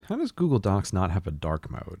How does Google Docs not have a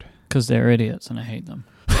dark mode? Because they're idiots and I hate them.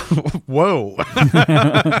 Whoa.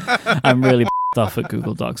 I'm really off at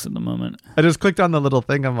Google Docs at the moment. I just clicked on the little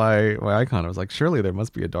thing on my icon. I was like, surely there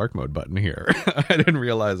must be a dark mode button here. I didn't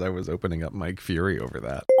realize I was opening up Mike Fury over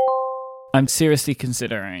that. I'm seriously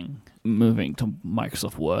considering moving to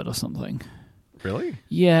Microsoft Word or something. Really?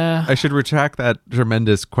 Yeah. I should retract that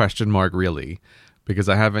tremendous question mark, really, because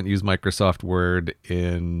I haven't used Microsoft Word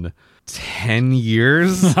in 10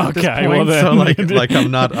 years at this Okay, point. well then. So like I'm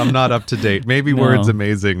not up to date. Maybe No. Word's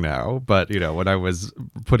amazing now, but when I was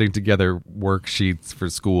putting together worksheets for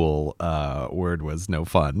school, Word was no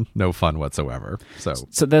fun whatsoever.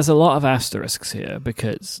 So there's a lot of asterisks here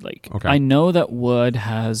because Okay. I know that Word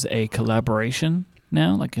has a collaboration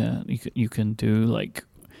now, you can do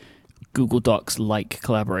Google Docs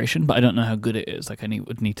collaboration, but I don't know how good it is. I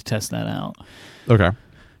would need to test that out. okay.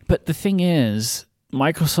 But the thing is,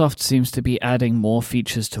 Microsoft seems to be adding more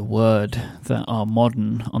features to Word that are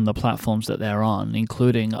modern on the platforms that they're on,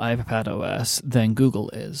 including iPadOS, than Google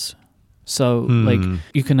is. So,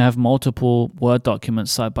 you can have multiple Word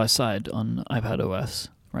documents side by side on iPadOS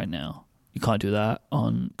right now. You can't do that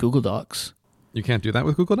on Google Docs. You can't do that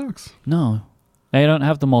with Google Docs? No. They don't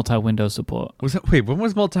have the multi-window support. When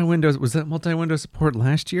was multi-window? Was that multi-window support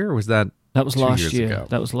last year, or was that? That was 2 last years year. ago?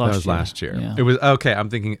 That was last year. Yeah. Yeah. It was okay. I'm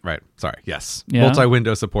thinking right. Sorry. Yes. Yeah.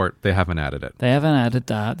 Multi-window support. They haven't added it. They haven't added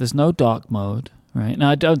that. There's no dark mode, right? Now,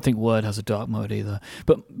 I don't think Word has a dark mode either.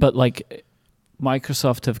 But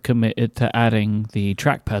Microsoft have committed to adding the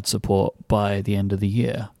trackpad support by the end of the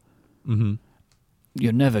year. Mm-hmm.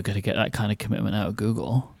 You're never going to get that kind of commitment out of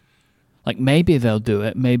Google. Maybe they'll do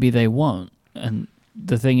it, maybe they won't. And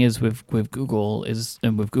the thing is with Google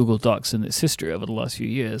and with Google Docs and its history over the last few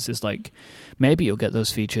years is maybe you'll get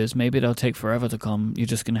those features, maybe they'll take forever to come. You're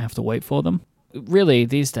just going to have to wait for them. Really,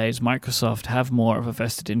 these days, Microsoft have more of a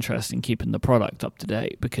vested interest in keeping the product up to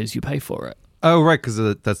date because you pay for it. Oh, right, because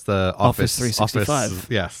that's the Office 365. Office,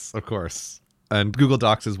 yes, of course. And Google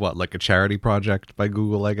Docs is what, like a charity project by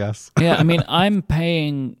Google, I guess? Yeah, I mean, I'm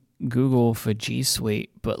paying Google for G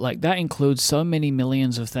Suite, but that includes so many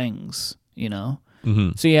millions of things, Mm-hmm.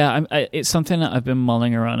 So yeah, it's something that I've been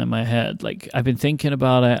mulling around in my head. I've been thinking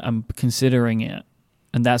about it. I'm considering it,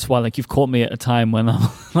 and that's why you've caught me at a time when I'm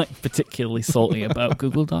particularly salty about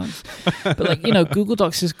Google Docs. But Google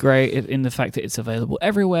Docs is great in the fact that it's available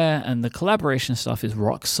everywhere, and the collaboration stuff is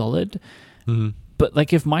rock solid. Mm-hmm. But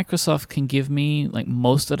if Microsoft can give me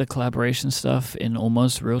most of the collaboration stuff in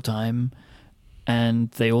almost real time, and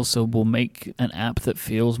they also will make an app that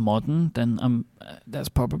feels modern, then that's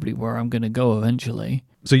probably where I'm going to go eventually.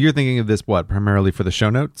 So you're thinking of this, what, primarily for the show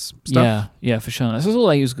notes stuff? Yeah, for sure. That's all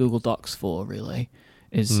I use Google Docs for, really,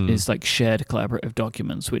 is shared collaborative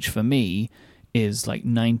documents, which for me is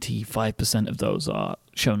 95% of those are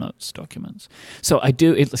show notes documents. So I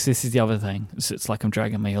do, this is the other thing, it's like I'm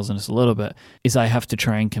dragging my heels on this a little bit, is I have to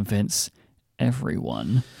try and convince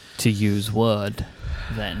everyone to use Word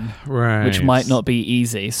then, right, which might not be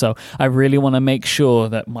easy. So I really want to make sure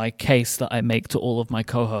that my case that I make to all of my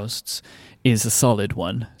co-hosts is a solid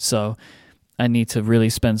one. So I need to really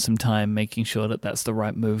spend some time making sure that that's the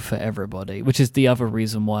right move for everybody, which is the other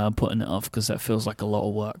reason why I'm putting it off, because that feels like a lot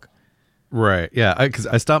of work. Right, yeah, because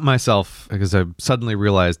I stopped myself because I suddenly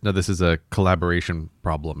realized, no, this is a collaboration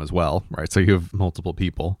problem as well, right? So you have multiple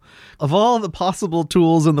people. Of all the possible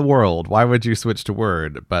tools in the world, why would you switch to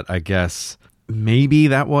Word? But I guess maybe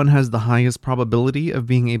that one has the highest probability of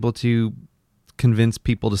being able to convince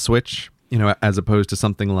people to switch, as opposed to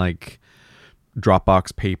something like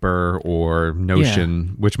Dropbox Paper or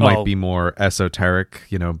Notion, which might be more esoteric,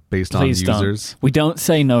 based on users. We don't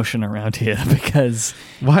say Notion around here because...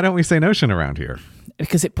 Why don't we say Notion around here?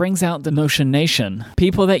 Because it brings out the Notion Nation.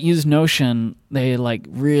 People that use Notion, they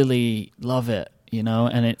really love it,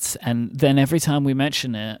 and then every time we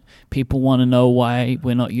mention it, people want to know why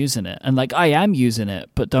we're not using it. And I am using it,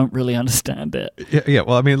 but don't really understand it. Yeah.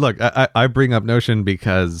 Well, I mean, look, I bring up Notion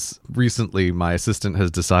because recently my assistant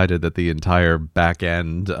has decided that the entire back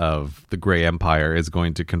end of the Gray Empire is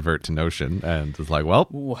going to convert to Notion. And it's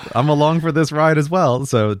well, I'm along for this ride as well.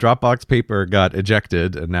 So Dropbox Paper got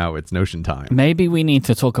ejected and now it's Notion time. Maybe we need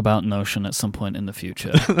to talk about Notion at some point in the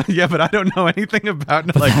future. Yeah, but I don't know anything about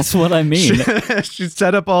it. That's what I mean. She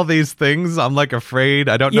set up all these things. I'm afraid.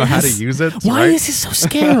 I don't know how to use it. Why is it so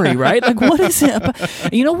scary, right? What is it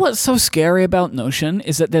about? You know what's so scary about Notion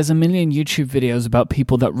is that there's a million YouTube videos about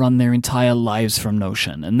people that run their entire lives from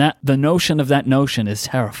Notion. And that the notion of that Notion is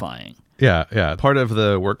terrifying. Yeah. Part of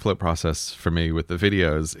the workflow process for me with the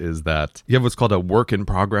videos is that you have what's called a work in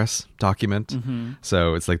progress document. Mm-hmm.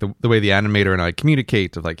 So it's like the way the animator and I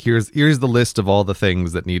communicate of like, here's the list of all the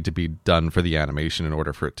things that need to be done for the animation in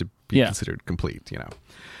order for it to be considered complete,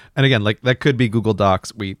 And again, like that could be Google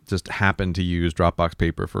Docs. We just happen to use Dropbox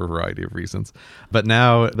Paper for a variety of reasons. But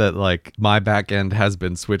now that like my back end has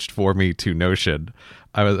been switched for me to Notion,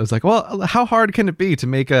 I was like, well, how hard can it be to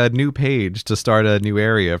make a new page to start a new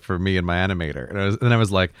area for me and my animator? And I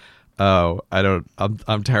was like, oh,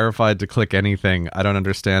 I'm terrified to click anything. I don't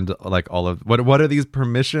understand like all of what are these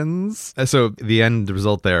permissions? So the end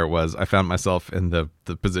result there was I found myself in the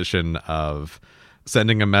position of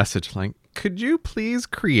sending a message like, could you please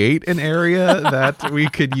create an area that we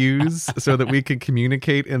could use so that we could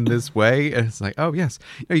communicate in this way? And it's like, oh, yes.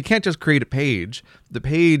 You can't just create a page. The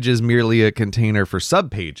page is merely a container for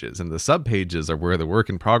subpages, and the subpages are where the work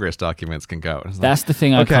in progress documents can go. That's the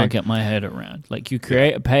thing I can't get my head around. Like, you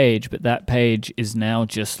create a page, but that page is now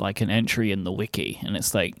just like an entry in the wiki. And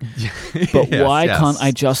it's like, but why can't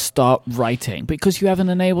I just start writing? Because you haven't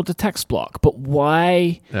enabled the text block. But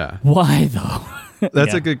why? Yeah. Why, though?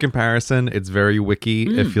 That's a good comparison. It's very wiki.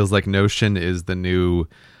 It feels like Notion is the new,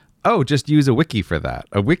 just use a wiki for that.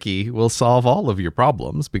 A wiki will solve all of your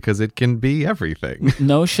problems because it can be everything.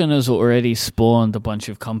 Notion has already spawned a bunch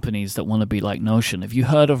of companies that want to be like Notion. Have you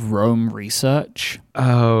heard of Rome Research?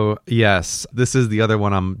 Oh, yes. This is the other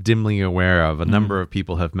one I'm dimly aware of. A number of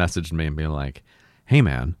people have messaged me and been like, hey,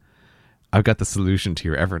 man, I've got the solution to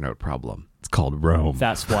your Evernote problem. It's called Rome.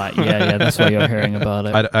 That's why. Yeah, that's why you're hearing about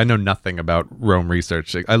it. I know nothing about Rome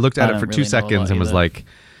Research. I looked at it for 2 seconds and was like,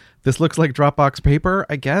 this looks like Dropbox Paper,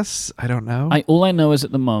 I guess. I don't know. All I know is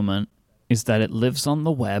at the moment is that it lives on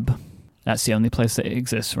the web. That's the only place that it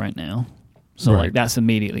exists right now. So like that's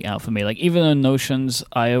immediately out for me. Like even though Notion's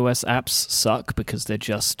iOS apps suck because they're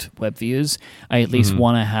just web views, I at least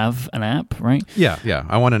want to have an app, right? Yeah.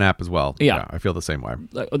 I want an app as well. Yeah, I feel the same way.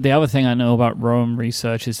 The other thing I know about Rome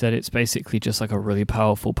Research is that it's basically just like a really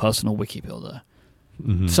powerful personal wiki builder.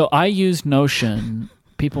 So I use Notion.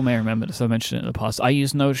 People may remember this. I mentioned it in the past. I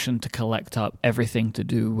use Notion to collect up everything to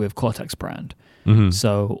do with Cortex brand.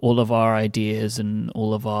 So all of our ideas and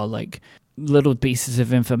all of our like little pieces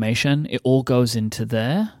of information, it all goes into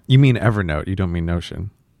there. You mean Evernote? You don't mean Notion?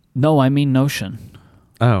 No, I mean Notion.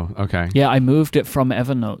 Oh, okay. Yeah, I moved it from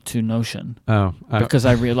Evernote to Notion. Oh. Because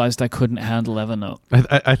I realized I couldn't handle Evernote.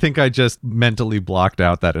 I think I just mentally blocked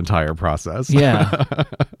out that entire process. Yeah.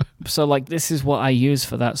 So, like, this is what I use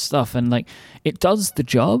for that stuff. And, like, it does the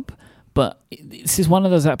job, but this is one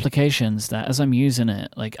of those applications that as I'm using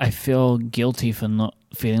it, like, I feel guilty for not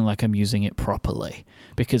feeling like I'm using it properly.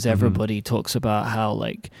 Because everybody talks about how,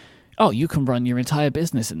 like, oh, you can run your entire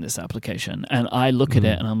business in this application. And I look at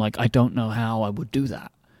it and I'm like, I don't know how I would do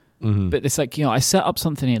that. But it's like, I set up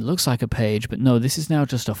something, it looks like a page, but no, this is now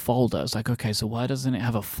just a folder. It's like, okay, so why doesn't it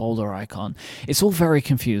have a folder icon? It's all very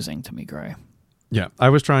confusing to me, Gray. Yeah, I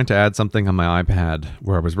was trying to add something on my iPad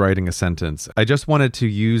where I was writing a sentence. I just wanted to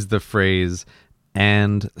use the phrase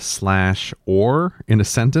and/or in a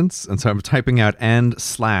sentence. And so I'm typing out and/,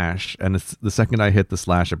 and it's, the second I hit the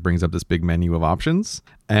slash, it brings up this big menu of options.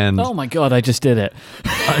 And oh my God, I just did it.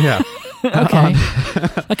 Yeah. Okay.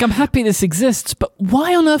 Like, I'm happy this exists, but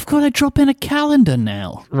why on earth could I drop in a calendar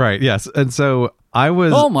now? Right, yes. And so I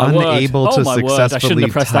was unable to successfully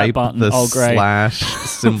type the slash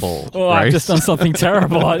symbol. Right? I've just done something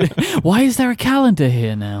terrible. Why is there a calendar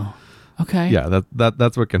here now? Okay. Yeah,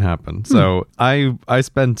 that's what can happen. So I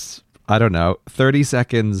spent, I don't know, 30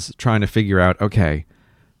 seconds trying to figure out, okay,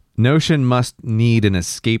 Notion must need an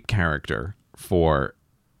escape character for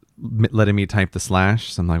letting me type the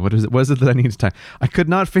slash. So I'm like, what is it that I need to type? I could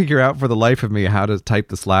not figure out for the life of me how to type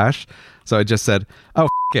the slash. So I just said, oh,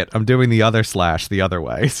 it, I'm doing the other slash the other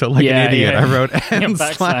way. So like an idiot, I wrote and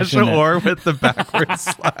slash or with the backwards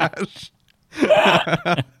slash.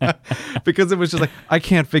 Because it was just like, I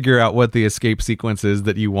can't figure out what the escape sequence is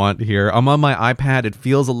that you want here. I'm on my iPad. It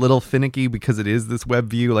feels a little finicky because it is this web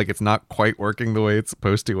view. Like, it's not quite working the way it's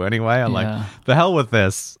supposed to anyway. I'm like, the hell with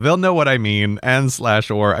this. They'll know what I mean.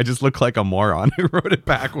 And/or I just look like a moron who wrote it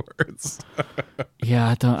backwards.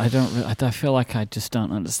 Yeah, I feel like I just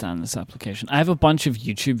don't understand this application. I have a bunch of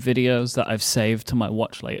YouTube videos that I've saved to my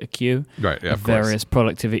watch later queue. Right, yeah, of various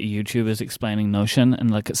productivity YouTubers explaining Notion.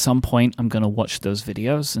 And like, at some point, I'm going to watch those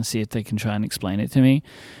videos and see if they can try and explain it to me.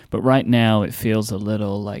 But right now it feels a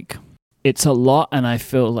little like it's a lot, and I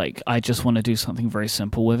feel like I just want to do something very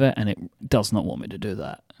simple with it, and it does not want me to do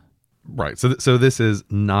that. Right. So this is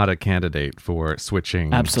not a candidate for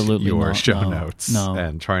switching Absolutely your not, show no, notes no.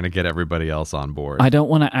 and trying to get everybody else on board. I don't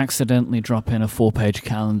want to accidentally drop in a 4-page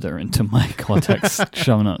calendar into my Cortex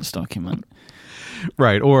show notes document.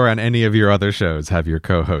 Right. Or on any of your other shows, have your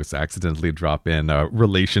co-hosts accidentally drop in a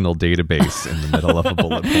relational database in the middle of a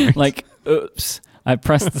bullet point. Like, oops, I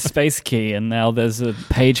pressed the space key and now there's a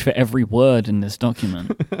page for every word in this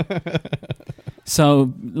document.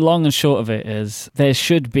 So long and short of it is there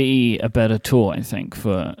should be a better tool, I think,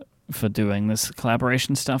 for doing this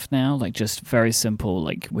collaboration stuff now. Like just very simple,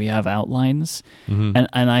 like we have outlines. And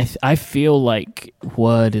I feel like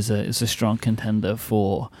Word is a strong contender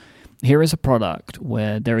for here is a product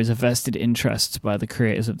where there is a vested interest by the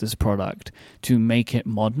creators of this product to make it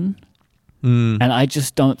modern. And I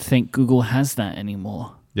just don't think Google has that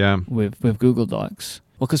anymore. Yeah. With Google Docs.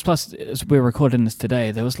 Well, because plus, as we're recording this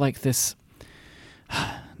today, there was like this...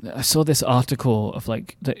 I saw this article of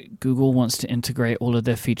like that Google wants to integrate all of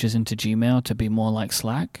their features into Gmail to be more like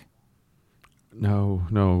Slack.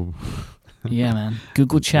 No. Yeah, man.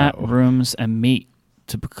 Google Chat, Rooms, and Meet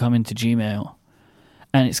to come into Gmail.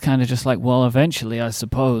 And it's kind of just like, well, eventually, I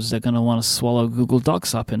suppose they're going to want to swallow Google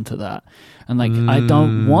Docs up into that. And like, I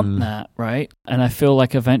don't want that, right? And I feel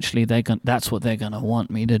like eventually that's what they're going to want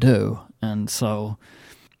me to do. And so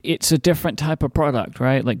it's a different type of product,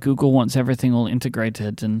 right? Like Google wants everything all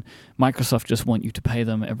integrated and Microsoft just want you to pay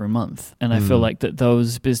them every month. And I feel like that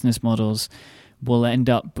those business models will end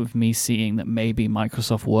up with me seeing that maybe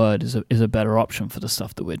Microsoft Word is a better option for the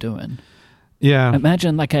stuff that we're doing. Yeah.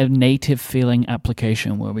 Imagine like a native feeling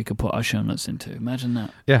application where we could put our show notes into. Imagine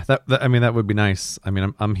that. Yeah, that would be nice. I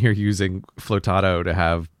mean, I'm here using Flotato to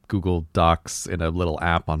have Google Docs in a little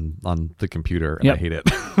app on the computer, and I hate it.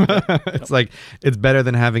 It's like, it's better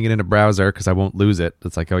than having it in a browser because I won't lose it.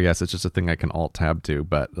 It's like, oh yes, it's just a thing I can alt tab to,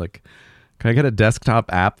 but like, can I get a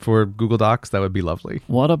desktop app for Google Docs? That would be lovely.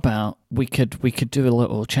 What about we could do a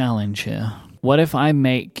little challenge here. What if I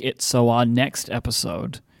make it so our next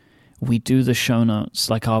episode we do the show notes,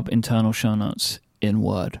 like our internal show notes in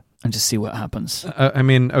Word, and just see what happens? I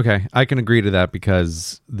mean, okay, I can agree to that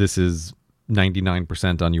because this is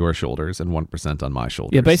 99% on your shoulders and 1% on my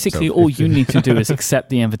shoulders. Yeah, basically all you need to do is accept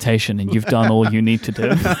the invitation and you've done all you need to do.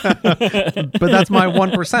 But that's my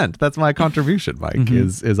 1%. That's my contribution, Mike,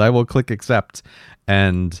 is I will click accept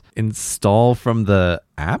and install from the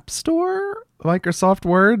App Store Microsoft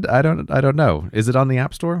Word. I don't know. Is it on the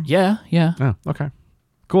App Store? Yeah. Oh, okay.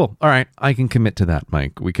 Cool. All right. I can commit to that,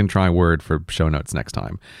 Mike. We can try Word for show notes next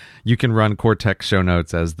time. You can run Cortex show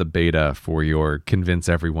notes as the beta for your convince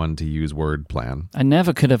everyone to use Word plan. I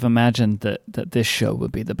never could have imagined that this show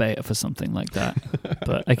would be the beta for something like that.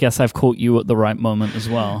 But I guess I've caught you at the right moment as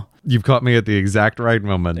well. You've caught me at the exact right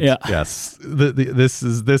moment. Yeah. Yes. This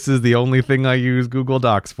is the only thing I use Google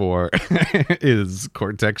Docs for is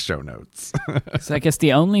Cortex show notes. So I guess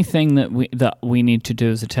the only thing that we need to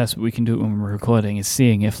do as a test, we can do it when we're recording, is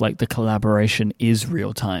seeing if like the collaboration is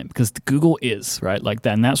real time, because Google is, right? Like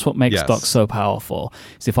then that's what makes Docs so powerful.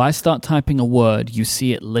 Is if I start typing a word, you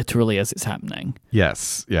see it literally as it's happening.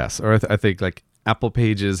 Yes. Or I think like Apple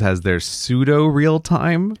Pages has their pseudo real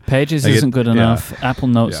time. Pages isn't good enough. Apple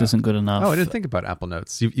Notes isn't good enough. Oh, I didn't think about Apple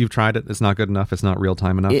Notes. You've tried it. It's not good enough. It's not real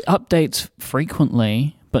time enough. It updates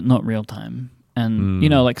frequently, but not real time. And, you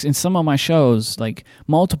know, like in some of my shows, like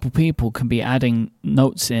multiple people can be adding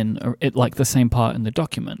notes in at like the same part in the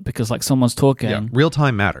document because like someone's talking. Yeah, real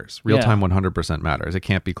time matters. Real time 100% matters. It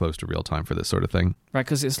can't be close to real time for this sort of thing. Right,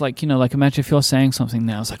 because it's like, you know, like imagine if you're saying something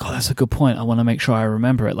now, it's like, oh, that's a good point. I want to make sure I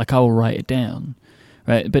remember it. Like I will write it down.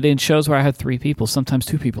 Right, but in shows where I have 3 people, sometimes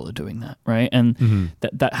 2 people are doing that, right? And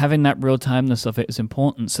that having that real timeness of it is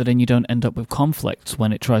important. So then you don't end up with conflicts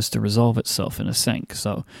when it tries to resolve itself in a sync.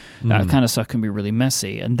 So that kind of stuff can be really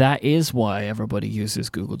messy, and that is why everybody uses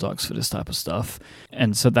Google Docs for this type of stuff.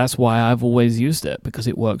 And so that's why I've always used it, because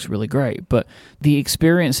it works really great. But the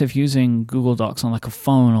experience of using Google Docs on like a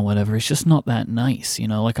phone or whatever is just not that nice. You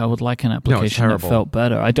know, like I would like an application that felt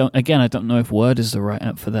better. I don't know if Word is the right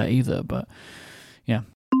app for that either, but. Yeah.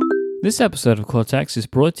 This episode of Cortex is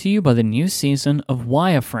brought to you by the new season of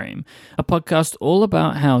Wireframe, a podcast all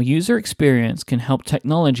about how user experience can help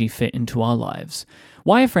technology fit into our lives.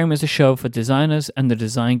 Wireframe is a show for designers and the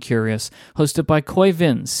design curious, hosted by Khoi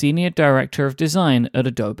Vinh, Senior Director of Design at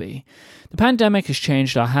Adobe. The pandemic has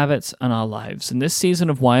changed our habits and our lives, and this season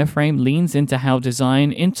of Wireframe leans into how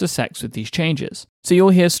design intersects with these changes. So you'll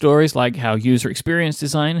hear stories like how user experience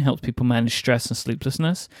design helps people manage stress and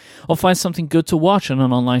sleeplessness, or find something good to watch on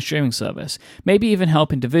an online streaming service, maybe even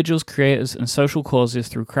help individuals, creators, and social causes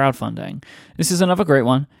through crowdfunding. This is another great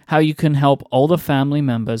one, how you can help older family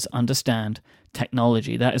members understand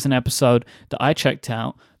technology. That is an episode that I checked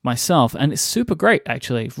out myself, and it's super great,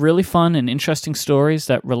 actually. Really fun and interesting stories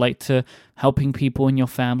that relate to helping people in your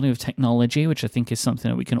family with technology, which I think is something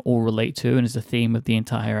that we can all relate to and is the theme of the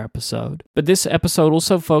entire episode. But this episode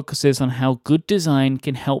also focuses on how good design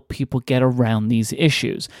can help people get around these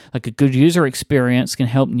issues. Like a good user experience can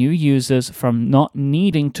help new users from not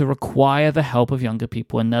needing to require the help of younger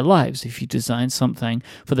people in their lives. If you design something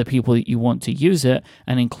for the people that you want to use it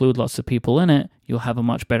and include lots of people in it, you'll have a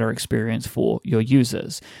much better experience for your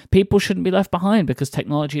users. People shouldn't be left behind because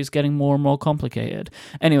technology is getting more and more complicated.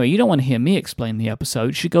 Anyway, you don't want to hear me explain the episode.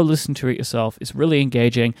 You should go listen to it yourself. It's really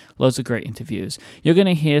engaging. Loads of great interviews. You're going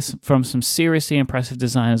to hear from some seriously impressive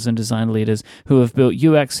designers and design leaders who have built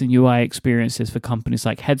UX and UI experiences for companies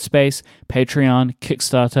like Headspace, Patreon,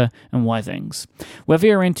 Kickstarter, and Whythings. Whether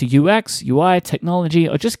you're into UX, UI, technology,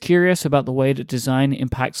 or just curious about the way that design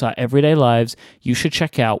impacts our everyday lives, you should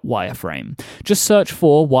check out Wireframe. Just search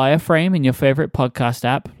for Wireframe in your favorite podcast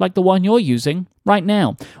app, like the one you're using right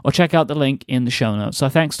now, or check out the link in the show notes. So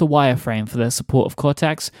thanks to Wireframe for their support of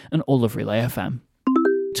Cortex and all of Relay FM.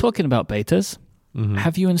 Talking about betas,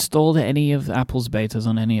 have you installed any of Apple's betas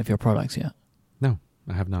on any of your products yet? No,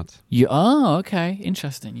 I have not. Oh, okay.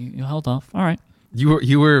 Interesting. You held off. All right.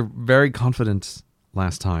 You were very confident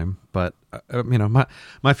last time, but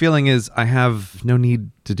my feeling is I have no need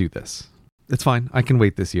to do this. It's fine. I can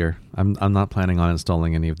wait this year. I'm not planning on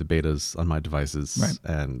installing any of the betas on my devices.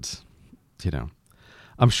 Right. And,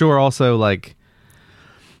 I'm sure also like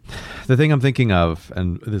the thing I'm thinking of,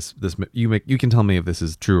 and this you can tell me if this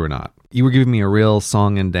is true or not. You were giving me a real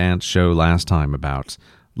song and dance show last time about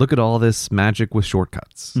look at all this magic with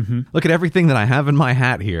shortcuts. Mm-hmm. Look at everything that I have in my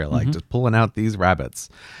hat here, like just pulling out these rabbits.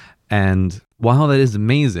 And while that is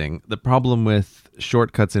amazing, the problem with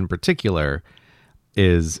shortcuts in particular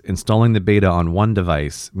is installing the beta on one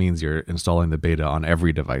device means you're installing the beta on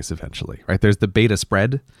every device eventually, right? There's the beta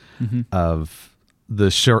spread of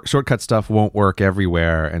the shortcut stuff won't work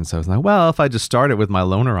everywhere. And so it's like, well, if I just start it with my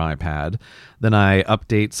loaner iPad, then I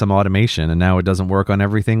update some automation and now it doesn't work on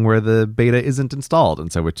everything where the beta isn't installed.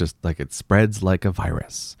 And so it just like it spreads like a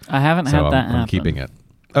virus. I haven't had that happen. I'm keeping it.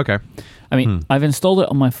 Okay. I mean, I've installed it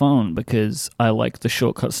on my phone because I like the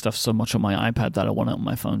shortcut stuff so much on my iPad that I want it on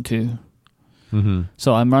my phone too.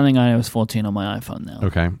 So I'm running iOS 14 on my iPhone now.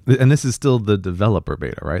 Okay. And this is still the developer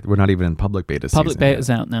beta, right? We're not even in public beta season. Public beta is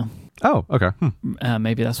out now. Oh, okay.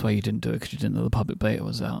 Maybe that's why you didn't do it, because you didn't know the public beta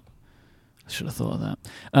was out. I should have thought of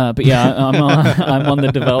that. But yeah, I'm on the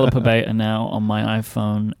developer beta now on my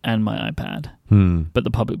iPhone and my iPad. But the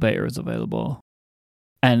public beta is available.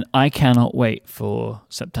 And I cannot wait for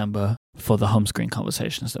September for the home screen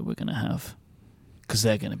conversations that we're going to have, because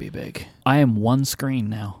they're going to be big. I am one screen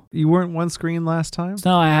now. You weren't one screen last time?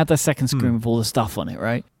 No, I had the second screen with all the stuff on it,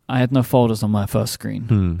 right? I had no folders on my first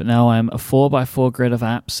screen. But now I'm a 4x4 grid of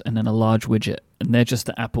apps and then a large widget. And they're just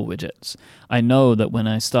the Apple widgets. I know that when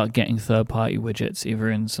I start getting third-party widgets, either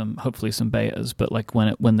in hopefully some betas, but like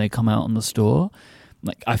when they come out on the store,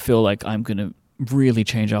 like I feel like I'm going to really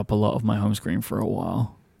change up a lot of my home screen for a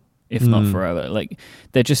while, if not forever. Like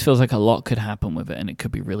there just feels like a lot could happen with it, and it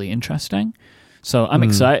could be really interesting. So I'm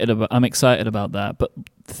excited about that. But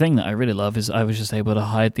the thing that I really love is I was just able to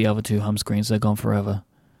hide the other two home screens. They're gone forever.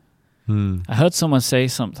 I heard someone say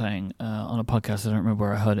something on a podcast. I don't remember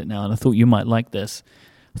where I heard it now, and I thought you might like this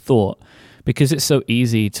thought, because it's so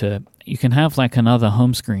easy you can have like another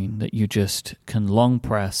home screen that you just can long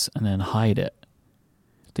press and then hide it.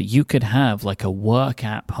 That you could have like a work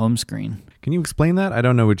app home screen. Can you explain that? I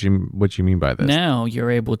don't know what you mean by this. Now you're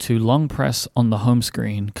able to long press on the home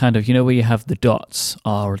screen, kind of, where you have the dots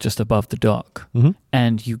are just above the dock.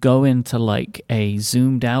 And you go into like a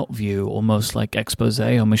zoomed out view, almost like Expose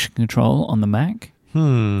or Mission Control on the Mac.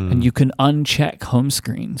 And you can uncheck home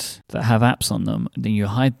screens that have apps on them, and then you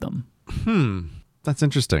hide them. That's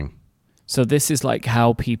interesting. So this is like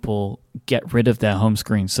how people get rid of their home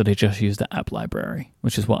screen, so they just use the app library,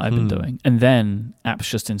 which is what I've been doing. And then apps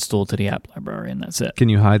just installed to the app library, and that's it. Can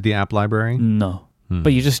you hide the app library? No.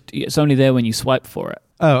 But it's only there when you swipe for it.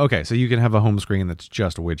 Oh, okay. So you can have a home screen that's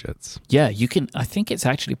just widgets. Yeah, you can. I think it's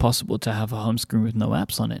actually possible to have a home screen with no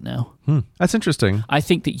apps on it now. That's interesting. I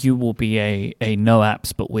think that you will be a no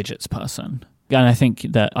apps but widgets person. And I think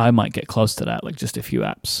that I might get close to that, like just a few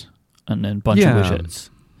apps and then a bunch of widgets.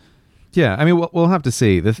 Yeah, I mean, we'll have to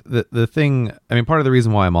see. The thing, I mean, part of the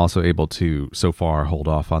reason why I'm also able to so far hold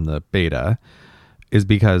off on the beta is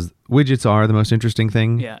because widgets are the most interesting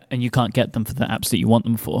thing. Yeah, and you can't get them for the apps that you want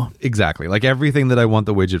them for. Exactly. Like everything that I want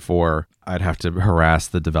the widget for, I'd have to harass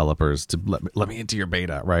the developers to let me into your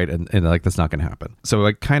beta, right? And like that's not going to happen. So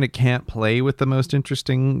I kind of can't play with the most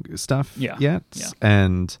interesting stuff yet. Yeah.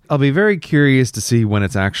 And I'll be very curious to see when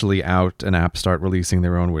it's actually out and apps start releasing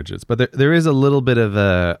their own widgets. But there is a little bit of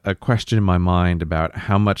a question in my mind about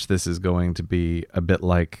how much this is going to be a bit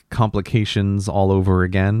like Complications all over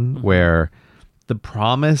again, where the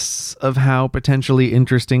promise of how potentially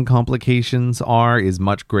interesting Complications are is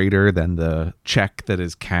much greater than the check that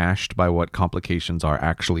is cashed by what Complications are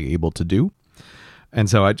actually able to do. And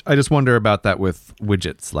so I just wonder about that with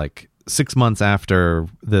widgets. Like 6 months after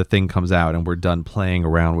the thing comes out and we're done playing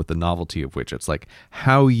around with the novelty of widgets, like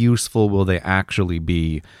how useful will they actually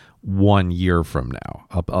be 1 year from now?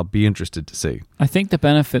 I'll be interested to see. I think the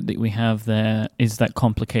benefit that we have there is that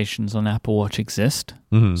Complications on Apple Watch exist.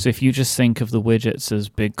 Mm-hmm. So if you just think of the widgets as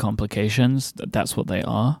big complications, that's what they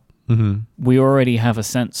are. Mm-hmm. We already have a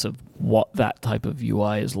sense of what that type of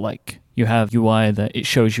UI is like. You have UI that it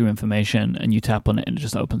shows you information and you tap on it and it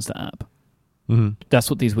just opens the app. Mm-hmm.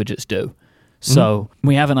 That's what these widgets do. So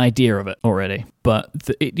we have an idea of it already, but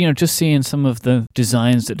just seeing some of the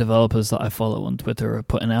designs that developers that I follow on Twitter are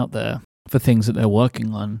putting out there for things that they're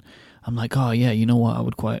working on, I'm like, oh yeah, you know what?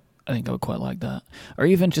 I think I would quite like that. Or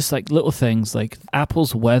even just like little things like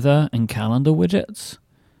Apple's weather and calendar widgets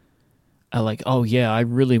are like, oh yeah, I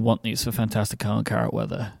really want these for Fantastical and Carrot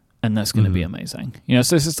Weather, and that's going to be amazing.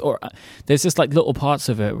 So there's just like little parts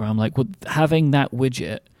of it where I'm like, well, having that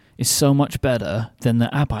widget is so much better than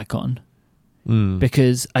the app icon.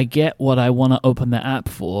 Because I get what I want to open the app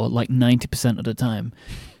for like 90% of the time,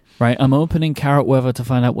 right? I'm opening Carrot Weather to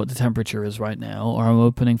find out what the temperature is right now, or I'm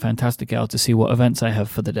opening Fantastical to see what events I have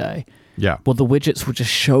for the day. Yeah. Well, the widgets will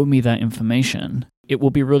just show me that information. It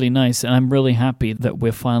will be really nice, and I'm really happy that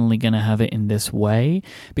we're finally going to have it in this way,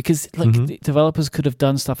 because the developers could have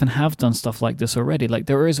done stuff and have done stuff like this already. Like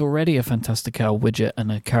there is already a Fantastical widget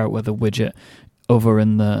and a Carrot Weather widget over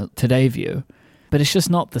in the Today view. But it's just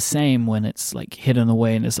not the same when it's like hidden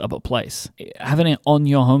away in this other place. Having it on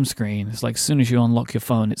your home screen, it's like as soon as you unlock your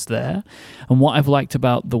phone, it's there. And what I've liked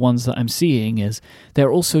about the ones that I'm seeing is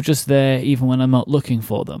they're also just there even when I'm not looking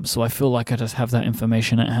for them. So I feel like I just have that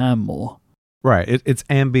information at hand more. Right. It's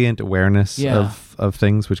ambient awareness of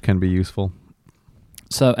things, which can be useful.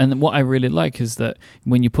 So, and what I really like is that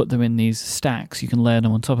when you put them in these stacks, you can layer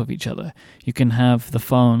them on top of each other. You can have the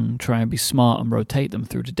phone try and be smart and rotate them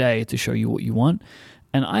through the day to show you what you want.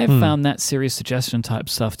 And I have found that Sirius suggestion type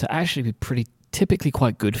stuff to actually be typically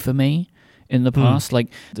quite good for me in the past. Like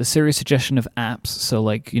the Sirius suggestion of apps. So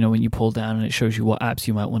like, when you pull down and it shows you what apps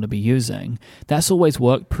you might want to be using, that's always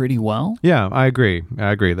worked pretty well. Yeah, I agree.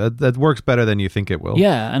 That works better than you think it will.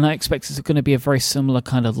 Yeah, and I expect it's going to be a very similar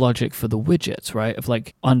kind of logic for the widgets, right? Of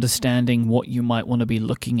like understanding what you might want to be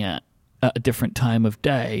looking at a different time of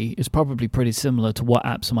day is probably pretty similar to what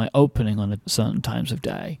apps am I opening on at certain times of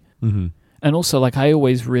day. Mm-hmm. And also, like, I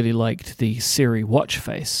always really liked the Siri watch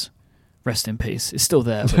face. Rest in peace. It's still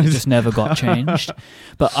there, but it just never got changed.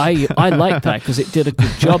 But I like that because it did a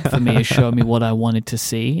good job for me to show me what I wanted to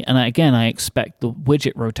see. And I expect the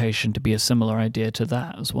widget rotation to be a similar idea to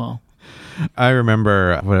that as well. I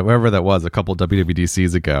remember whatever that was a couple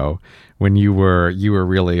WWDCs ago when you were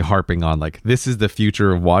really harping on like this is the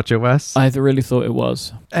future of watchOS. I really thought it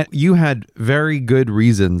was. And you had very good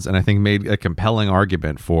reasons and I think made a compelling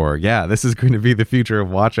argument for this is going to be the future of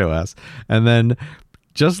watchOS. And then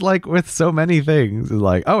just like with so many things, it's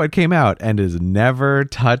like, oh, it came out and is never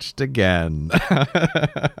touched again.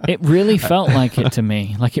 It really felt like it to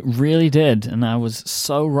me. Like it really did. And I was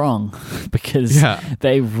so wrong because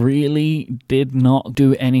they really did not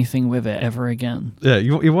do anything with it ever again. Yeah,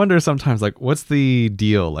 you wonder sometimes, like, what's the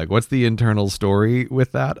deal? Like, what's the internal story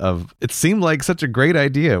with that? Of it seemed like such a great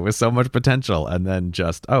idea with so much potential. And then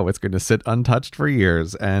just, oh, it's going to sit untouched for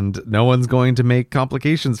years. And no one's going to make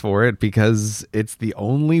complications for it because it's the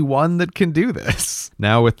only one that can do this.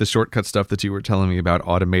 Now with the shortcut stuff that you were telling me about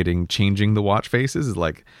automating changing the watch faces, is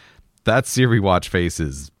like that Siri watch face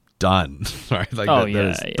is done, right? Like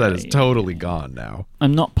that is totally gone now.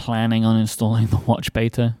 I'm not planning on installing the watch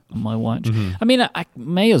beta on my watch. Mm-hmm. I mean, I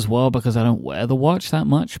may as well because I don't wear the watch that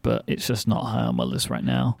much, but it's just not high on my list right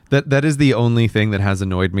now. That is the only thing that has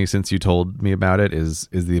annoyed me since you told me about it is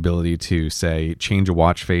the ability to say change a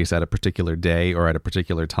watch face at a particular day or at a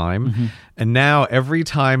particular time. Mm-hmm. And now every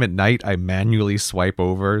time at night I manually swipe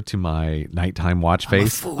over to my nighttime watch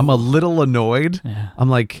face, I'm a little annoyed. Yeah. I'm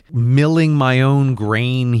like milling my own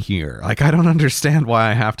grain here here? Like, I don't understand why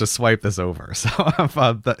I have to swipe this over. So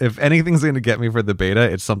if anything's going to get me for the beta,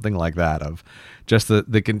 it's something like that, of just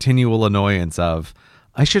the continual annoyance of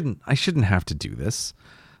I shouldn't have to do this.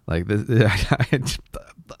 Like, it's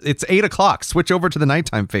 8:00. Switch over to the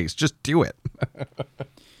nighttime face. Just do it.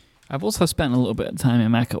 I've also spent a little bit of time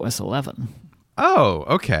in macOS 11. Oh,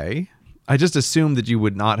 okay. I just assumed that you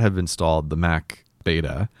would not have installed the Mac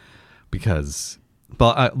beta because,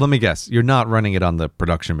 well, let me guess, you're not running it on the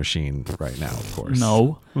production machine right now, of course.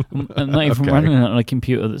 No. I'm not even running it on a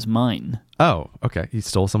computer that's mine. Oh, okay. You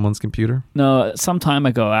stole someone's computer? No, some time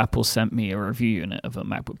ago, Apple sent me a review unit of a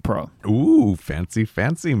MacBook Pro. Ooh, fancy,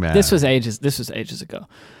 man. This was ages ago.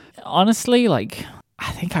 Honestly, like,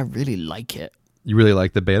 I think I really like it. You really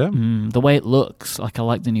like the beta? The way it looks. Like, I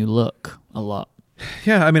like the new look a lot.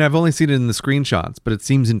 Yeah, I mean, I've only seen it in the screenshots, but it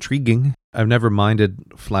seems intriguing. I've never minded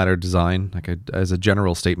flatter design. Like, as a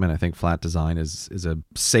general statement, I think flat design is a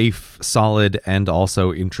safe, solid, and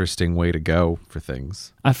also interesting way to go for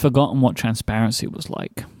things. I've forgotten what transparency was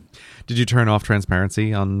like. Did you turn off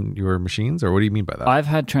transparency on your machines, or what do you mean by that? I've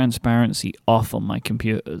had transparency off on my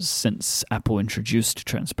computers since Apple introduced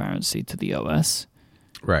transparency to the OS.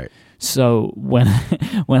 Right. So when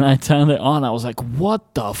I turned it on, I was like,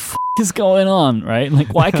 what the f*** is going on, right?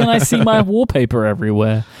 Like, why can't I see my wallpaper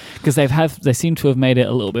everywhere? Because they seem to have made it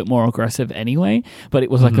a little bit more aggressive anyway, but it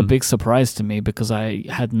was like a big surprise to me because I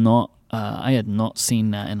had not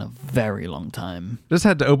seen that in a very long time. Just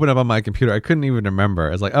had to open up on my computer. I couldn't even remember.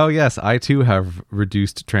 I was like, oh yes, I too have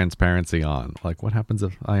reduced transparency on. Like, what happens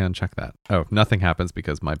if I uncheck that? Oh, nothing happens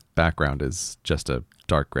because my background is just a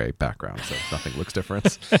dark gray background, so nothing looks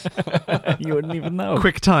different. You wouldn't even know.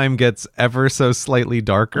 QuickTime gets ever so slightly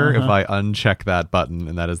darker if I uncheck that button,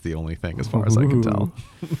 and that is the only thing as far as I can tell.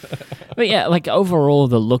 But yeah, like, overall,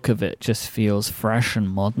 the look of it just feels fresh and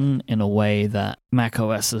modern in a way that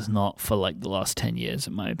macOS is not for like the last 10 years,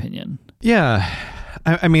 in my opinion. Yeah.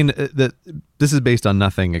 I mean, this is based on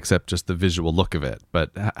nothing except just the visual look of it.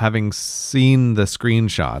 But having seen the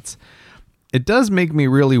screenshots, it does make me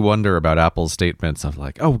really wonder about Apple's statements of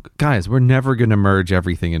like, oh, guys, we're never going to merge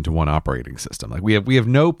everything into one operating system. Like, we have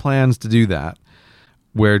no plans to do that.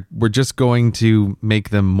 We're just going to make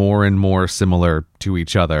them more and more similar to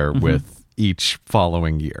each other with each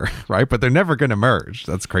following year, right? But they're never going to merge.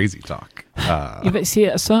 That's crazy talk. Yeah, but see,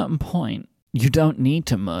 at a certain point, you don't need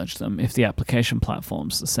to merge them if the application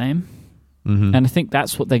platform's the same. And I think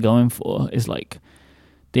that's what they're going for, is like,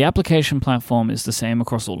 the application platform is the same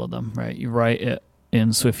across all of them, right? You write it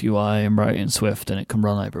in SwiftUI and write it in Swift, and it can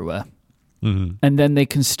run everywhere. And then they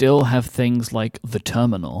can still have things like the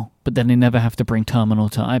terminal, but then they never have to bring terminal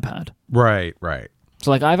to iPad. Right. So,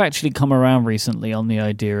 like, I've actually come around recently on the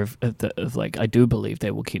idea of like, I do believe they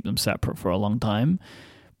will keep them separate for a long time,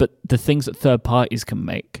 but the things that third parties can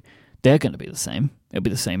make, they're going to be the same. It'll be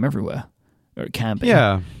the same everywhere, or it can be.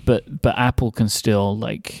 Yeah. But Apple can still,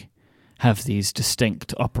 like, have these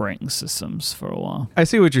distinct operating systems for a while. I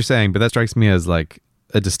see what you're saying, but that strikes me as like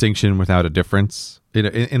a distinction without a difference.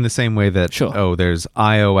 In the same way that, there's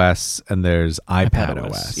iOS and there's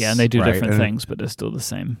iPadOS. Yeah, and they do different things, but they're still the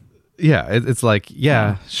same. Yeah, it's like,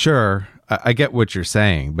 sure, I get what you're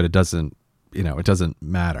saying, but it doesn't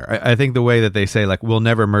matter. I think the way that they say, like, we'll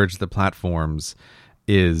never merge the platforms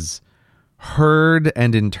is heard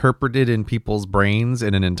and interpreted in people's brains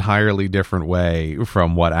in an entirely different way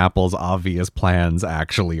from what Apple's obvious plans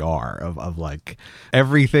actually are, of like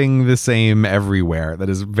everything the same everywhere. That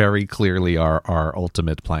is very clearly our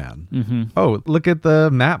ultimate plan. Oh, look at the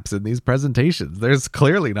maps in these presentations. There's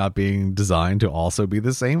clearly not being designed to also be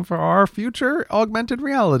the same for our future augmented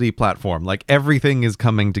reality platform. Like, everything is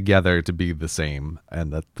coming together to be the same,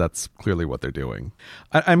 and that's clearly what they're doing.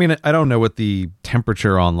 I mean, I don't know what the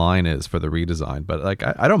temperature online is for the redesign, but like,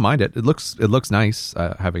 I don't mind it. It looks nice,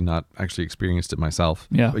 having not actually experienced it myself.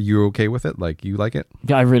 Yeah. Are you okay with it? Like, you like it?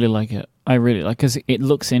 Yeah, I really like it. Because it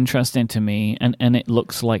looks interesting to me, and it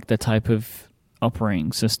looks like the type of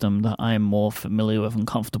operating system that I'm more familiar with and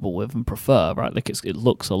comfortable with and prefer, right? Like, it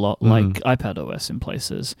looks a lot like iPadOS in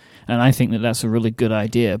places, and I think that that's a really good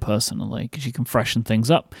idea personally, because you can freshen things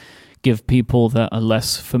up, give people that are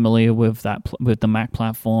less familiar with with the Mac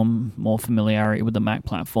platform more familiarity with the Mac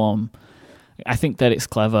platform. I think that it's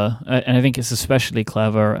clever, and I think it's especially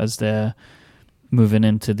clever as they're moving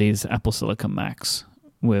into these Apple Silicon Macs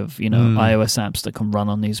with, iOS apps that can run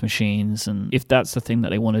on these machines. And if that's the thing that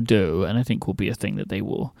they want to do, and I think will be a thing that they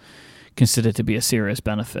will consider to be a serious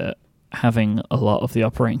benefit, having a lot of the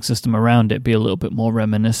operating system around it be a little bit more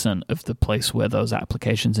reminiscent of the place where those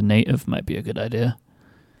applications are native might be a good idea.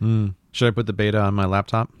 Should I put the beta on my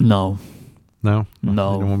laptop? No. No?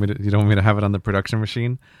 No. You don't want me to have it on the production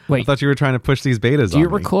machine? I Wait, thought you were trying to push these betas do you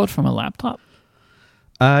on me. record from a laptop?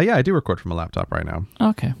 Yeah, I do record from a laptop right now.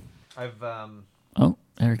 Okay. I've Oh,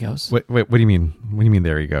 there he goes. Wait, what do you mean? What do you mean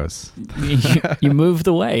there he goes? You moved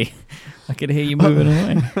away. I could hear you moving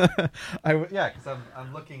away. Because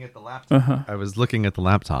I'm looking at the laptop. I was looking at the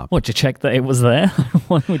laptop. What, you check that it was there?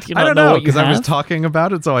 Would you not I don't know what you because I was have? talking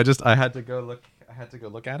about it, so I had to go look. I had to go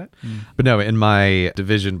look at it. But no, in my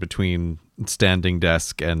division between standing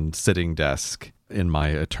desk and sitting desk in my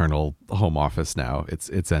eternal home office now,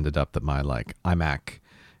 it's ended up that my iMac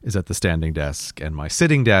is at the standing desk, and my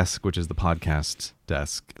sitting desk, which is the podcast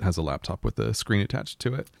desk, has a laptop with a screen attached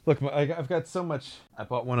to it. Look, I've got so much. I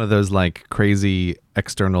bought one of those crazy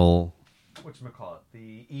external, whatchamacallit,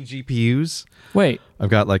 the eGPUs. Wait, I've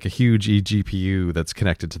got a huge eGPU that's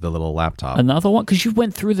connected to the little laptop. another one? Because you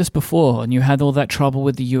went through this before, and you had all that trouble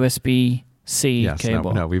with the USB-C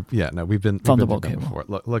cable. We've been Thunderbolt through that cable.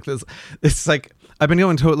 before. Look, it's I've been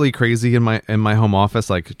going totally crazy in my home office,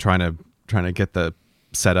 trying to get the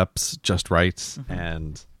setups just right,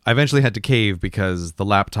 and I eventually had to cave because the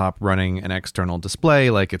laptop running an external display,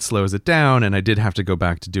 it slows it down, and I did have to go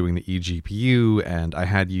back to doing the eGPU, and I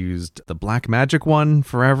had used the Blackmagic one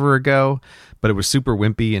forever ago, but it was super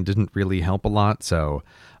wimpy and didn't really help a lot, so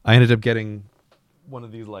I ended up getting one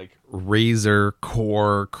of these Razer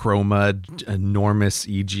Core Chroma enormous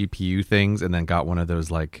eGPU things, and then got one of those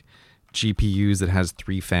GPUs that has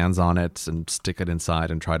 3 fans on it and stick it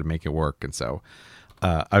inside and try to make it work, and so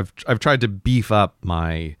I've tried to beef up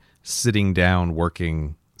my sitting down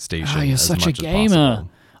working station. Oh, you're as such a much as gamer.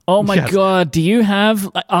 possible. Oh my Yes. God, do you have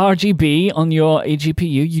RGB on your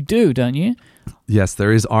eGPU? You do, don't you? Yes,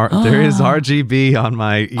 there is RGB on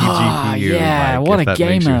my eGPU. yeah, what if a that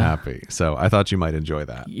makes you gamer. happy. So I thought you might enjoy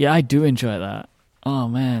that. Yeah, I do enjoy that. Oh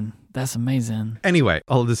man, that's amazing. Anyway,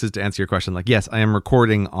 all of this is to answer your question. Yes, I am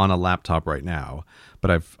recording on a laptop right now, but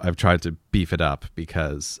I've tried to beef it up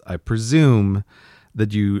because I presume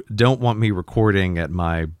that you don't want me recording at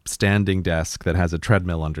my standing desk that has a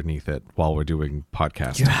treadmill underneath it while we're doing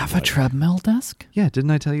podcasting. You have a treadmill desk? Yeah,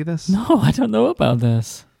 didn't I tell you this? No, I don't know about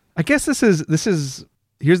this. I guess this is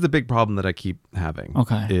here's the big problem that I keep having.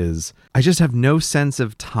 Okay. Is I just have no sense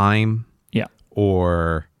of time. Yeah.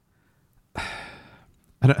 Or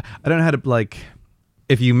I don't know how to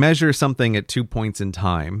if you measure something at 2 points in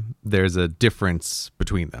time, there's a difference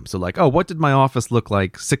between them. So what did my office look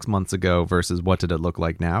like 6 months ago versus what did it look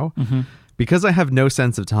like now? Mm-hmm. Because I have no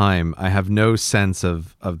sense of time, I have no sense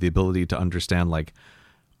of the ability to understand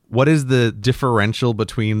what is the differential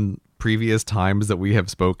between previous times that we have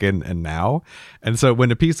spoken and now. And so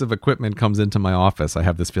when a piece of equipment comes into my office, I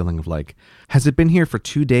have this feeling of has it been here for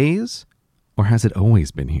 2 days? Or has it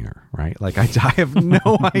always been here, right? I have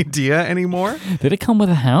no idea anymore. Did it come with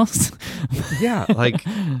a house? Yeah,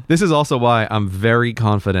 this is also why I'm very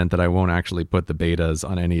confident that I won't actually put the betas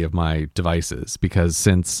on any of my devices, because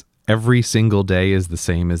since every single day is the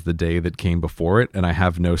same as the day that came before it, and I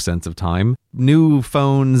have no sense of time, new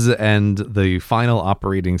phones and the final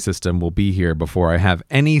operating system will be here before I have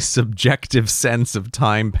any subjective sense of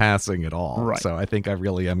time passing at all. Right. So I think I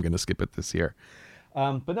really am going to skip it this year.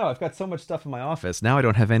 But no, I've got so much stuff in my office. Now I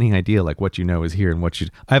don't have any idea what is here and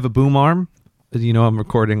I have a boom arm. You know I'm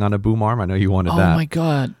recording on a boom arm. I know you wanted that. Oh my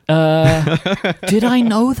God. Did I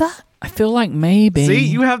know that? I feel like maybe. See,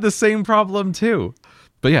 you have the same problem too.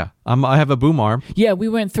 But yeah, I have a boom arm. Yeah, we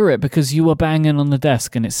went through it because you were banging on the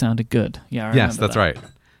desk and it sounded good. Yeah, I Yes, remember that's that. right.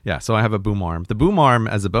 Yeah, so I have a boom arm. The boom arm,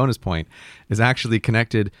 as a bonus point, is actually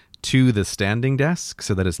connected to the standing desk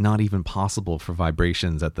so that it's not even possible for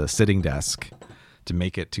vibrations at the sitting desk to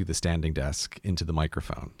make it to the standing desk into the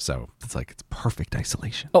microphone. So it's perfect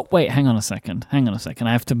isolation. Oh, wait, hang on a second. I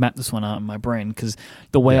have to map this one out in my brain because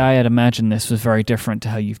the way I had imagined this was very different to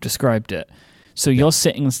how you've described it. So your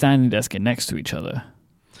sitting and standing desk are next to each other.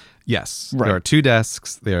 Yes. Right. There are 2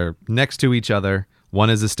 desks. They're next to each other.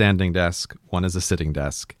 One is a standing desk. One is a sitting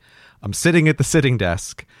desk. I'm sitting at the sitting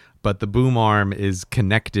desk, but the boom arm is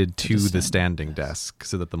connected to the standing desk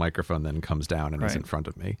so that the microphone then comes down and is in front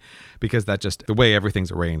of me. Because the way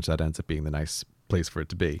everything's arranged, that ends up being the nice place for it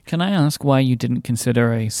to be. Can I ask why you didn't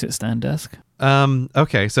consider a sit-stand desk?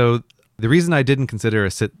 Okay, so the reason I didn't consider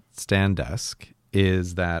a sit-stand desk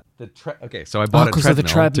is that so I bought a 'cause of the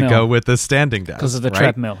treadmill to go with the standing desk. Because of the right?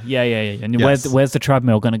 treadmill. Yeah. And Yes. where's the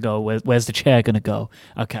treadmill going to go? Where's the chair going to go?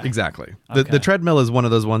 Okay. Exactly. Okay. The treadmill is one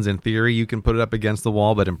of those ones in theory you can put it up against the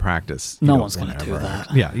wall, but in practice, No one's going to do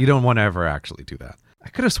that. Yeah, you don't want to ever actually do that. I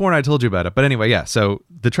could have sworn I told you about it. But anyway, yeah. So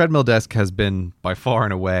the treadmill desk has been by far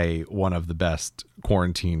and away one of the best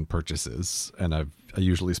quarantine purchases. And I've I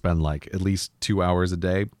usually spend like at least 2 hours a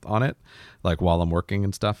day on it, like while I'm working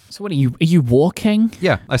and stuff. So what are you walking?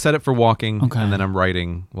 Yeah, I set it for walking, Okay. and then I'm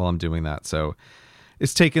writing while I'm doing that. So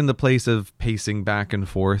it's taken the place of pacing back and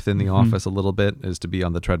forth in the office a little bit, is to be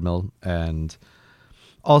on the treadmill. And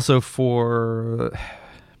also for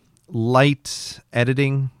light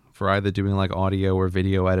editing, for either doing like audio or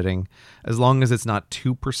video editing, as long as it's not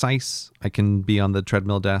too precise, I can be on the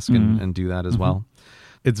treadmill desk and do that as well.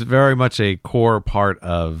 It's very much a core part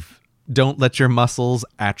of don't let your muscles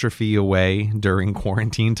atrophy away during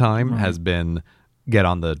quarantine time has been get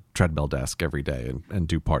on the treadmill desk every day and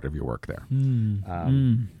do part of your work there.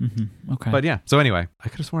 Okay. But yeah, so anyway, I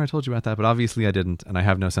could have sworn I told you about that, but obviously I didn't, and I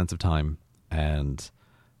have no sense of time. And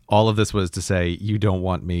all of this was to say you don't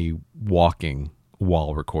want me walking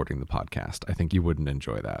while recording the podcast. I think you wouldn't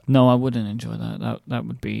enjoy that. No, I wouldn't enjoy that. That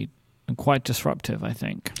would be quite disruptive, I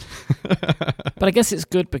think. But I guess it's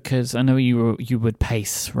good because I know you would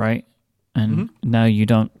pace, right? And now you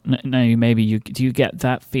don't. Now do you get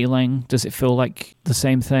that feeling? Does it feel like the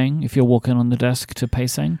same thing if you're walking on the desk to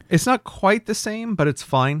pacing? It's not quite the same, but it's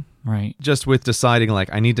fine. Right. Just with deciding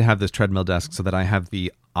like I need to have this treadmill desk so that I have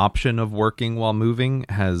the option of working while moving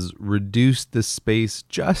has reduced the space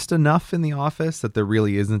just enough in the office that there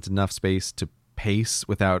really isn't enough space to pace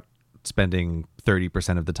without spending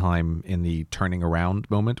 30% of the time in the turning around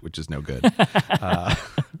moment, which is no good.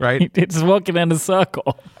 Right? It's walking in a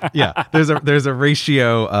circle. Yeah. There's a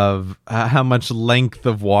ratio of how much length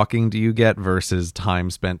of walking do you get versus time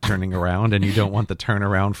spent turning around, and you don't want the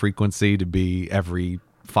turnaround frequency to be every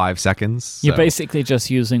 5 seconds. You're basically just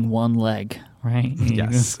using one leg, right? You're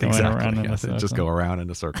Yes, just going exactly. around in a Yes, circle. just go around in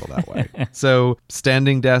a circle that way. So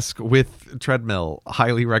standing desk with treadmill,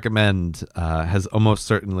 highly recommend, has almost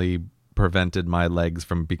certainly prevented my legs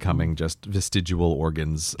from becoming just vestigial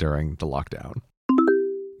organs during the lockdown.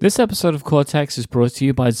 This episode of Cortex is brought to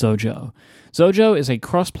you by Zojo. Zojo is a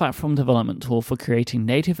cross-platform development tool for creating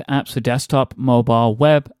native apps for desktop, mobile,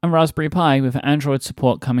 web, and Raspberry Pi with Android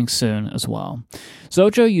support coming soon as well.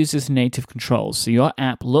 Zojo uses native controls, so your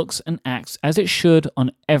app looks and acts as it should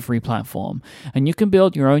on every platform, and you can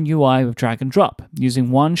build your own UI with drag and drop, using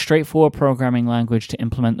one straightforward programming language to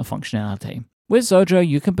implement the functionality. With Zojo,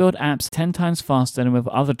 you can build apps 10 times faster than with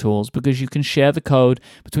other tools because you can share the code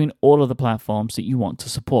between all of the platforms that you want to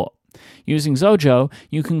support. Using Zojo,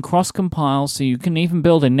 you can cross-compile so you can even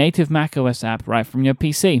build a native macOS app right from your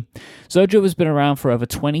PC. Zojo has been around for over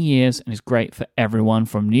 20 years and is great for everyone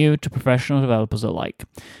from new to professional developers alike.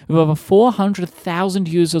 With over 400,000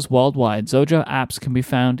 users worldwide, Zojo apps can be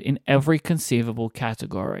found in every conceivable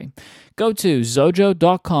category. Go to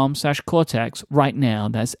zojo.com/cortex right now,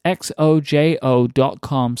 that's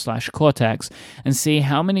xojo.com/cortex, and see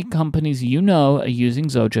how many companies you know are using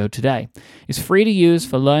Zojo today. It's free to use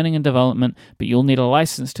for learning and development, but you'll need a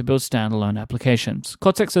license to build standalone applications.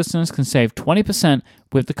 Cortex listeners can save 20%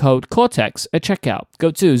 with the code Cortex at checkout.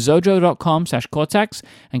 Go to zojo.com/cortex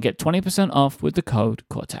and get 20% off with the code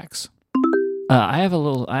Cortex. I have a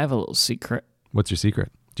little secret. What's your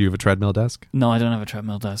secret? Do you have a treadmill desk? No, I don't have a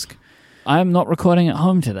treadmill desk. I'm not recording at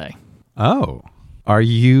home today. Oh. Are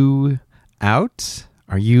you out?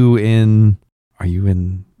 Are you in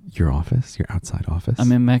your office? Your outside office?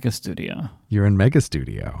 I'm in Mega Studio. You're in Mega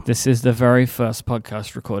Studio. This is the very first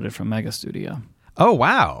podcast recorded from Mega Studio. Oh,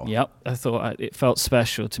 wow. Yep. I thought it felt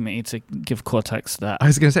special to me to give Cortex that. I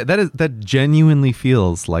was going to say, that genuinely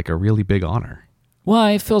feels like a really big honor. Well,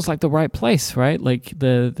 it feels like the right place, right? Like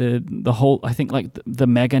the whole, I think like the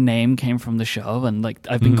Mega name came from the show, and like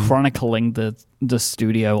I've been chronicling the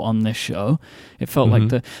studio on this show. It felt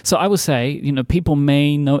like so I would say, people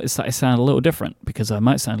may notice that I sound a little different, because I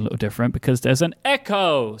might sound a little different because there's an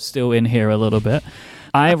echo still in here a little bit.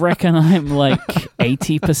 I reckon I'm like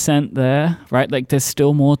 80% there, right? Like there's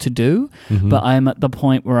still more to do, but I'm at the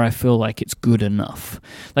point where I feel like it's good enough.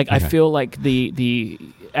 Like I feel like the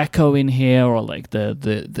echo in here, or like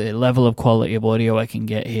the level of quality of audio I can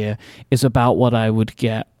get here, is about what I would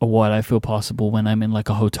get, or what I feel possible when I'm in like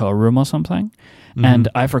a hotel room or something. And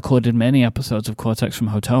I've recorded many episodes of Cortex from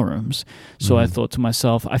hotel rooms. So I thought to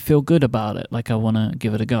myself, I feel good about it. Like I want to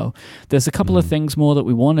give it a go. There's a couple of things more that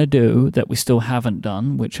we want to do that we still haven't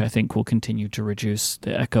done, which I think will continue to reduce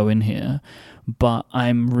the echo in here. But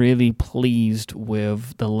I'm really pleased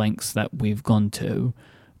with the lengths that we've gone to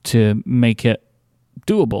make it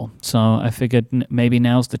doable. So I figured maybe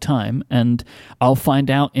now's the time, and I'll find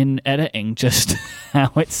out in editing just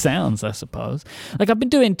how it sounds, I suppose. Like I've been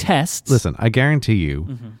doing tests. Listen, I guarantee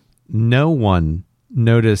you, no one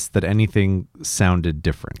notice that anything sounded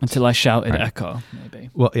different. Until I shouted echo, maybe.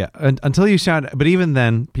 Well, yeah, until you shout, but even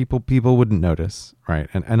then, people wouldn't notice, right?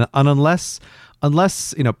 And unless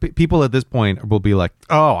people at this point will be like,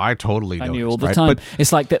 "Oh, I totally noticed." I knew all the right? time. But,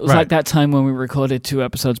 It's like that. It was like that time when we recorded 2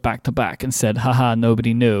 episodes back to back and said, "Haha,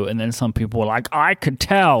 nobody knew," and then some people were like, "I could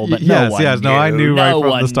tell," but no one knew. No, I knew right no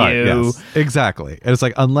from the start. Knew. Yes, exactly. And it's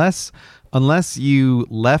like unless you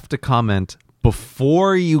left a comment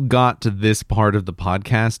before you got to this part of the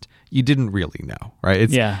podcast, you didn't really know, right?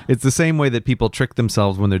 It's the same way that people trick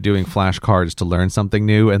themselves when they're doing flashcards to learn something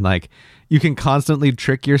new, and like you can constantly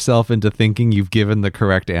trick yourself into thinking you've given the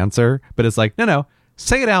correct answer, but it's like, no,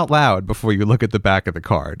 say it out loud before you look at the back of the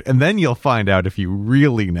card, and then you'll find out if you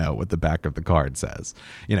really know what the back of the card says.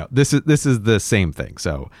 This is the same thing.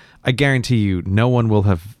 So I guarantee you no one will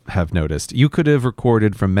have noticed. You could have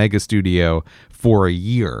recorded from Mega Studio for a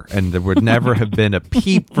year and there would never have been a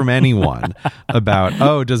peep from anyone about,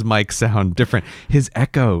 oh, does Mike sound different? His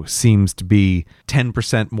echo seems to be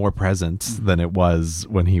 10% more present than it was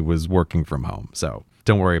when he was working from home. So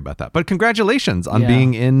don't worry about that. But congratulations on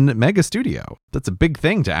being in Mega Studio. That's a big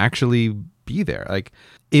thing to actually be there. Like,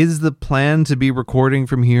 is the plan to be recording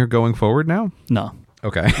from here going forward now? No.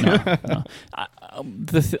 Okay. No.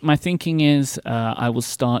 My thinking is I will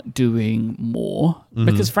start doing more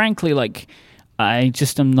because frankly, like, I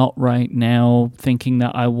just am not right now thinking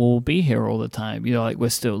that I will be here all the time. Like we're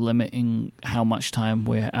still limiting how much time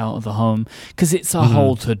we're out of the home because it's a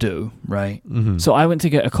whole to-do, right? So I went to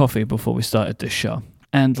get a coffee before we started this show.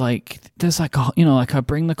 And like, there's like, like I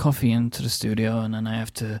bring the coffee into the studio and then I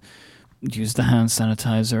have to use the hand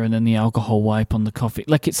sanitizer and then the alcohol wipe on the coffee.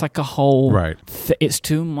 Like it's like a whole, it's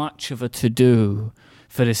too much of a to-do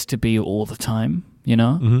for this to be all the time,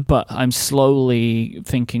 But I'm slowly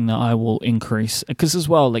thinking that I will increase, because as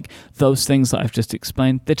well, like those things that I've just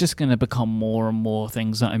explained, they're just going to become more and more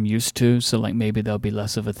things that I'm used to. So like maybe there'll be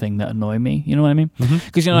less of a thing that annoy me. You know what I mean?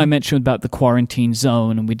 Because, I mentioned about the quarantine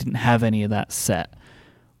zone and we didn't have any of that set.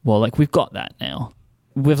 Well, like we've got that now.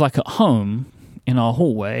 With like at home, in our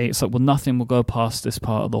hallway, it's like, well, nothing will go past this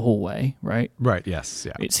part of the hallway, right? Right, yes,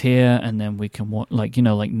 yeah. It's here, and then we can, like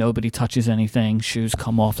nobody touches anything, shoes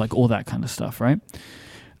come off, like all that kind of stuff, right?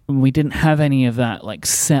 And we didn't have any of that, like,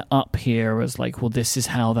 set up here as like, well, this is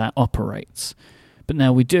how that operates. But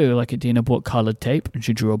now we do. Like, Adina bought colored tape, and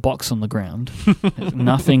she drew a box on the ground.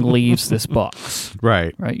 Nothing leaves this box.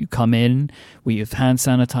 Right. You come in, we have hand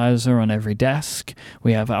sanitizer on every desk,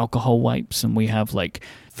 we have alcohol wipes, and we have, like,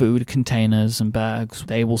 food containers and bags.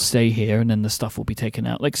 They will stay here, and then the stuff will be taken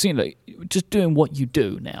out. Like, just doing what you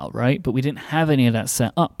do now, right? But we didn't have any of that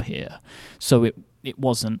set up here. So it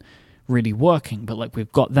wasn't really working, but like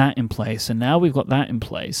we've got that in place, and now we've got that in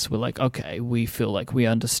place, we're like, okay, we feel like we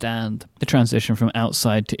understand the transition from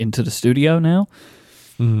outside to into the studio now.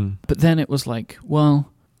 But then it was like,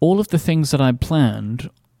 well, all of the things that I planned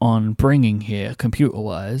on bringing here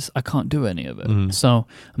computer-wise, I can't do any of it. So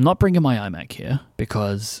I'm not bringing my iMac here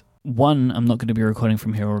because, one, I'm not going to be recording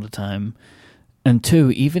from here all the time, and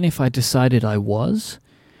two, even if I decided I was,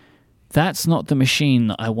 that's not the machine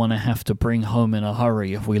that I want to have to bring home in a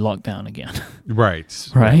hurry if we lock down again. Right?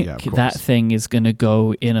 Yeah, that thing is going to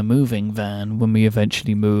go in a moving van when we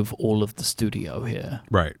eventually move all of the studio here.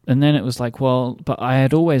 Right. And then it was like, well, but I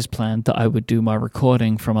had always planned that I would do my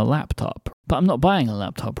recording from a laptop. But I'm not buying a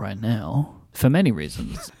laptop right now for many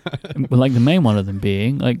reasons. Like the main one of them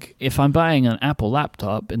being, like, if I'm buying an Apple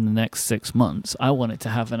laptop in the next 6 months, I want it to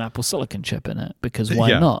have an Apple Silicon chip in it, because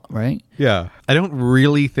why not, right? Yeah. I don't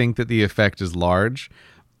really think that the effect is large,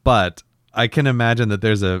 but I can imagine that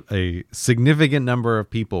there's a significant number of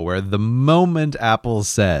people where the moment Apple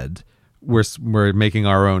said we're making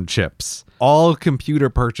our own chips, all computer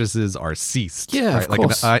purchases are ceased. Yeah, right? of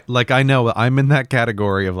course. I know I'm in that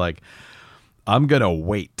category of like, I'm going to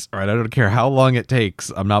wait, right? I don't care how long it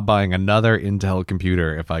takes. I'm not buying another Intel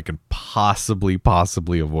computer if I can possibly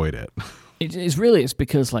avoid it. It's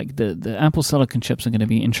because like the Apple Silicon chips are going to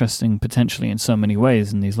be interesting potentially in so many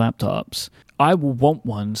ways in these laptops. I will want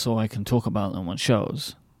one so I can talk about them on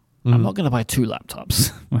shows. I'm not going to buy 2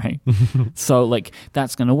 laptops, right? So like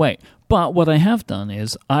that's going to wait. But what I have done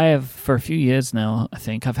is I have, for a few years now, I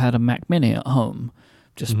think I've had a Mac Mini at home,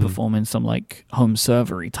 just performing some like home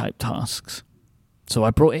server-y type tasks. So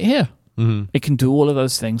I brought it here. It can do all of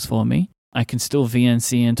those things for me. I can still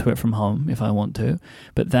VNC into it from home if I want to.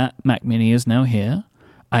 But that Mac Mini is now here.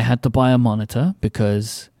 I had to buy a monitor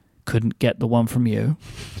because couldn't get the one from you.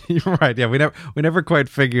 You're right. Yeah, we never quite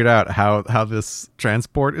figured out how this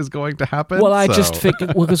transport is going to happen. Well, I just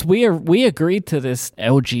figured, because we agreed to this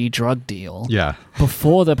LG drug deal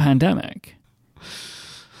before the pandemic.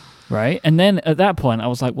 Right. And then at that point I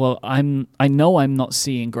was like, well, I know I'm not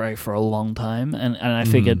seeing Gray for a long time. And I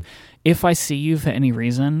figured if I see you for any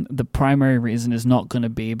reason, the primary reason is not going to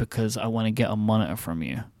be because I want to get a monitor from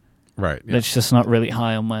you. Right. Yeah. That's just not really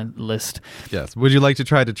high on my list. Yes. Would you like to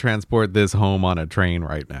try to transport this home on a train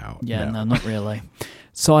right now? Yeah, no not really.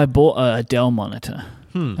 So I bought a Dell monitor.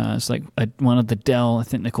 It's like one of the Dell, I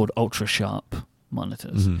think they're called Ultra Sharp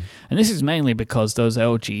monitors. And this is mainly because those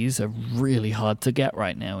LGs are really hard to get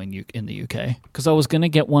right now in the UK. Because I was going to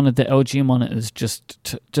get one of the LG monitors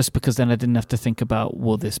just because then I didn't have to think about,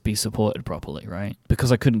 will this be supported properly, right?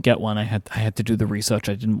 Because I couldn't get one, I had to do the research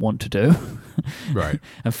I didn't want to do. Right.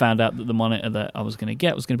 And found out that the monitor that I was going to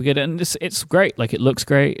get was going to be good. And it's great. Like, it looks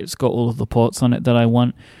great. It's got all of the ports on it that I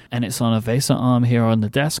want. And it's on a VESA arm here on the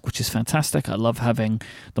desk, which is fantastic. I love having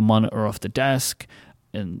the monitor off the desk.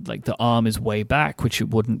 And like the arm is way back, which it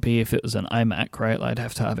wouldn't be if it was an iMac, right? I'd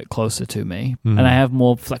have to have it closer to me. And I have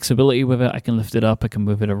more flexibility with it. I can lift it up, I can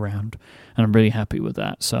move it around, and I'm really happy with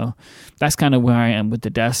that. So that's kind of where I am with the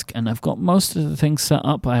desk, and I've got most of the things set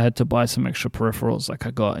up. I had to buy some extra peripherals, like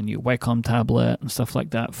I got a new Wacom tablet and stuff like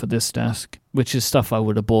that for this desk, which is stuff I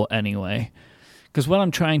would have bought anyway. Because what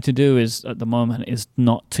I'm trying to do is, at the moment, is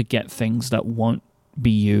not to get things that won't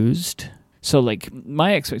be used. So like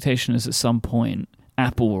my expectation is at some point,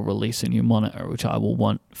 Apple will release a new monitor, which I will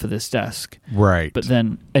want for this desk. Right. But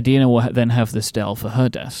then Adina will then have this Dell for her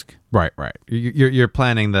desk. Right. You're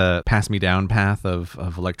planning the pass-me-down path of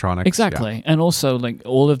electronics. Exactly. Yeah. And also, like,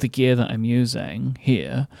 all of the gear that I'm using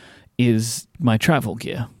here is my travel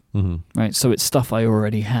gear. Right? So it's stuff I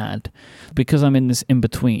already had. Because I'm in this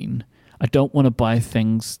in-between, I don't want to buy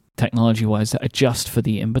things technology-wise that are just for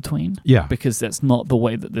the in-between. Yeah. Because that's not the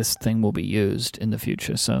way that this thing will be used in the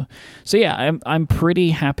future. So yeah, I'm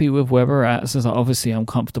pretty happy with where we're at. So obviously I'm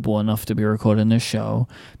comfortable enough to be recording this show.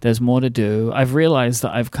 There's more to do. I've realized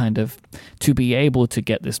that I've kind of, to be able to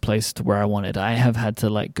get this place to where I wanted, I have had to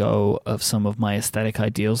let go of some of my aesthetic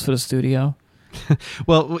ideals for the studio.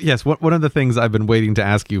 Well, yes, one of the things I've been waiting to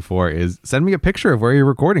ask you for is send me a picture of where you're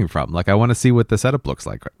recording from. Like, I want to see what the setup looks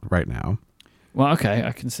like right now. Well, okay,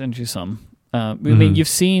 I can send you some. I mean, you've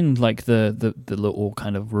seen like the little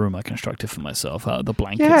kind of room I constructed for myself, the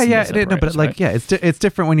blankets. Yeah. No, but like, right? It's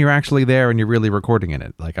different when you're actually there and you're really recording in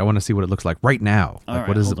it. Like, I want to see what it looks like right now. Like,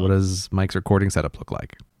 what does Mike's recording setup look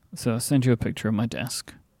like? So I'll send you a picture of my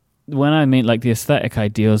desk. When I mean like the aesthetic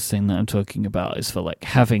ideals thing that I'm talking about is for like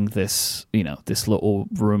having this, this little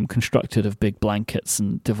room constructed of big blankets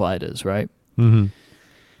and dividers, right?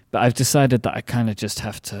 But I've decided that I kind of just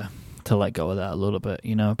have to let go of that a little bit,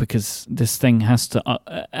 because this thing has to,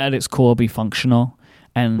 at its core, be functional.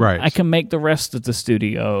 And right. I can make the rest of the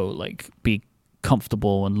studio like be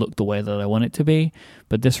comfortable and look the way that I want it to be.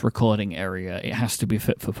 But this recording area, it has to be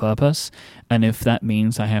fit for purpose. And if that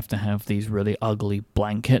means I have to have these really ugly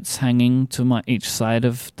blankets hanging to each side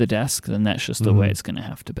of the desk, then that's just the way it's going to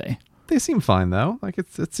have to be. They seem fine, though. Like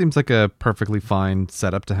it seems like a perfectly fine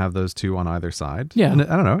setup to have those two on either side. Yeah. And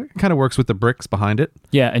I don't know. It kind of works with the bricks behind it.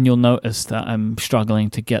 Yeah, and you'll notice that I'm struggling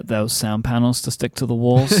to get those sound panels to stick to the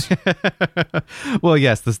walls. Well,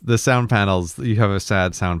 yes, the sound panels, you have a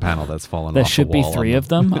sad sound panel that's fallen off the wall. There should be three of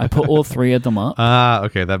them. I put all three of them up.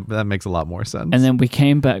 Okay. That makes a lot more sense. And then we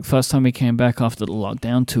came back, first time we came back after the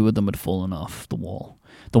lockdown, two of them had fallen off the wall.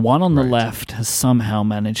 The one on the left has somehow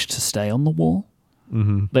managed to stay on the wall.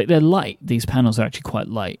 Like they're light. These panels are actually quite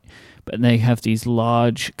light, but they have these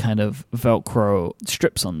large kind of Velcro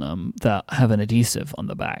strips on them that have an adhesive on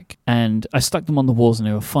the back. And I stuck them on the walls and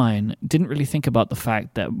they were fine. Didn't really think about the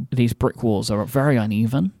fact that these brick walls are very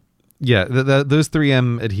uneven. Yeah, those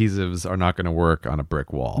 3M adhesives are not going to work on a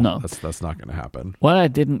brick wall. No. That's not going to happen. What I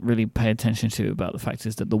didn't really pay attention to about the fact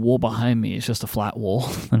is that the wall behind me is just a flat wall,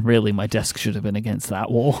 and really my desk should have been against that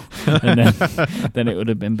wall, and then it would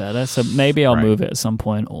have been better. So maybe I'll move it at some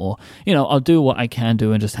point, or I'll do what I can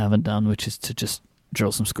do and just haven't done, which is to just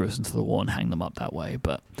drill some screws into the wall and hang them up that way.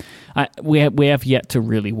 But we have yet to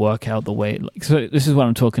really work out the way. So this is what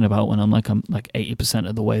I'm talking about when I'm like 80%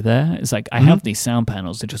 of the way there. It's like I have these sound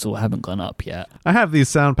panels, they just all haven't gone up yet. I have these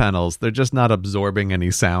sound panels. They're just not absorbing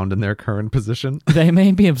any sound in their current position. They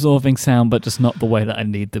may be absorbing sound, but just not the way that I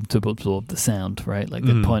need them to absorb the sound, right? Like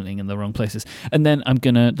they're pointing in the wrong places. And then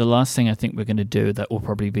the last thing I think we're going to do that will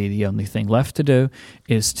probably be the only thing left to do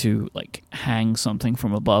is to like hang something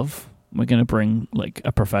from above. We're going to bring like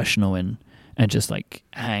a professional in and just like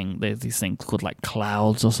hang these things called like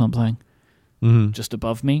clouds or something just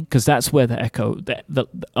above me. Because that's where the echo, the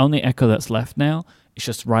only echo that's left now is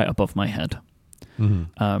just right above my head.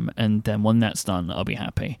 And then when that's done, I'll be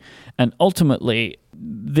happy. And ultimately,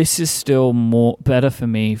 this is still more better for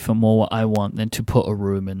me for more what I want than to put a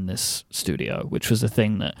room in this studio, which was a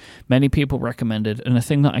thing that many people recommended and a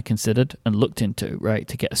thing that I considered and looked into, right,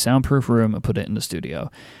 to get a soundproof room and put it in the studio.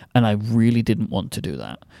 And I really didn't want to do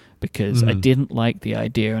that because I didn't like the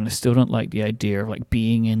idea, and I still don't like the idea of like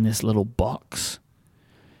being in this little box.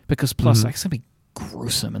 Because plus, it's gonna be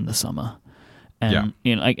gruesome in the summer, and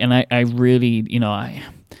you know, I really, you know,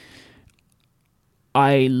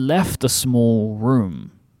 I left a small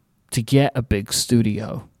room to get a big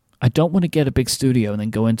studio. I don't want to get a big studio and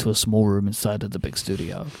then go into a small room inside of the big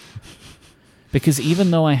studio. Because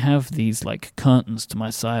even though I have these like curtains to my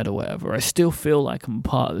side or whatever, I still feel like I'm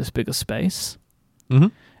part of this bigger space. Mm-hmm.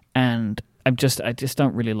 And I just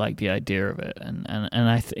don't really like the idea of it. And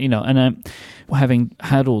I'm having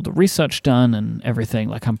had all the research done and everything,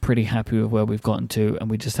 like I'm pretty happy with where we've gotten to, and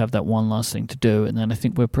we just have that one last thing to do, and then I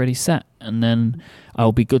think we're pretty set. And then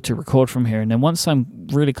I'll be good to record from here. And then once I'm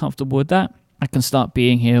really comfortable with that, I can start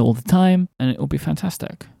being here all the time, and it will be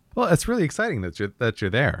fantastic. Well, it's really exciting that you're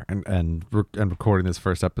there and recording this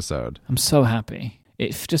first episode. I'm so happy.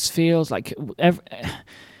 It just feels like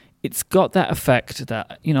it's got that effect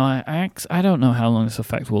that, you know, I don't know how long this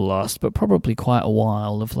effect will last, but probably quite a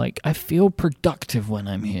while of like, I feel productive when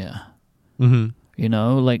I'm here. Mm-hmm. You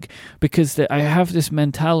know, like, because I have this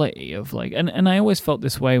mentality of like, and I always felt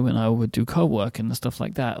this way when I would do co-work and stuff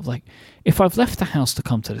like that, of like, if I've left the house to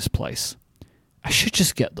come to this place, I should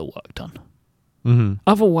just get the work done. Mm-hmm.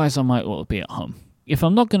 Otherwise, I might well be at home. If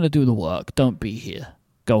I'm not going to do the work, don't be here.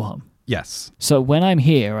 Go home. Yes. So when I'm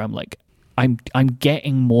here, I'm like, I'm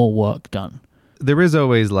getting more work done. There is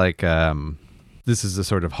always like, this is a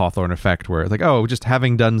sort of Hawthorne effect where like, oh, just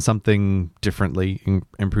having done something differently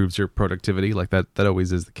improves your productivity. Like that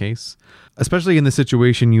always is the case, especially in the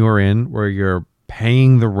situation you're in where you're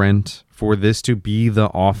paying the rent for this to be the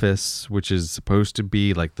office, which is supposed to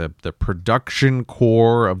be like the production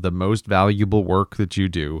core of the most valuable work that you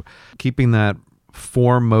do. Keeping that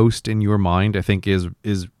foremost in your mind, I think is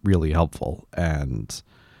really helpful. And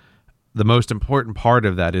the most important part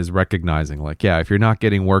of that is recognizing like, yeah, if you're not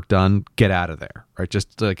getting work done, get out of there, right?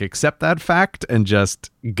 Just like accept that fact and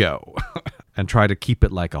just go and try to keep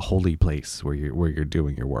it like a holy place where you're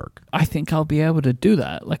doing your work. I think I'll be able to do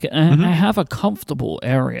that. Like I have a comfortable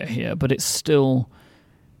area here, but it's still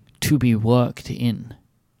to be worked in.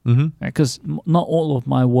 Because not all of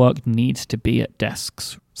my work needs to be at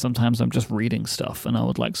desks. Sometimes I'm just reading stuff and I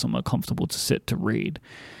would like somewhere comfortable to sit to read.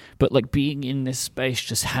 But like being in this space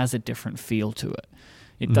just has a different feel to it.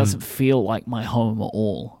 It doesn't feel like my home at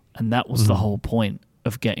all. And that was the whole point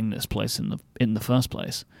of getting this place in the first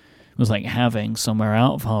place. It was like having somewhere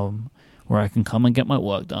out of home where I can come and get my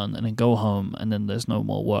work done and then go home and then there's no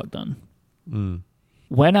more work done.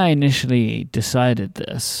 When I initially decided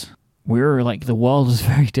this, we were like, the world is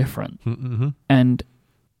very different. And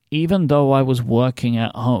even though I was working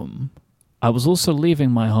at home, I was also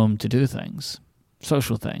leaving my home to do things.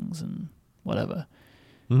 Social things and whatever.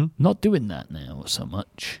 Not doing that now so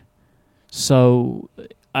much. So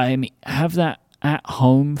I have that at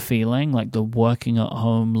home feeling, like the working at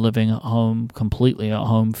home, living at home, completely at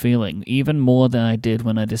home feeling, even more than I did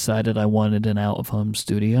when I decided I wanted an out of home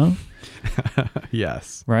studio.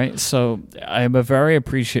 Yes. Right. So I'm very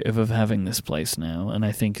appreciative of having this place now, and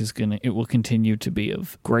I think it will continue to be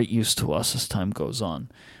of great use to us as time goes on.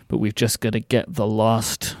 But we've just got to get the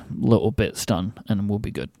last little bits done, and we'll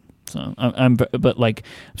be good. So I'm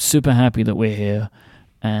super happy that we're here,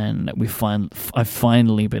 and I've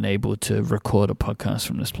finally been able to record a podcast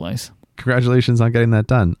from this place. Congratulations on getting that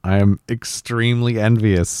done. I am extremely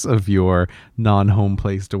envious of your non-home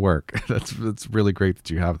place to work. That's really great that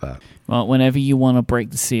you have that. Well, whenever you want to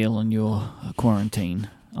break the seal on your quarantine,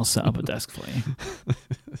 I'll set up a desk for you.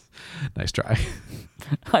 Nice try.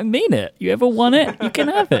 I mean it. You ever want it? You can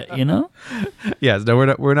have it. You know. Yes. No.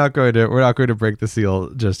 We're not going to break the seal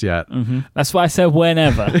just yet. That's why I said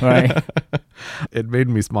whenever. Right. It made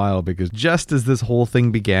me smile because just as this whole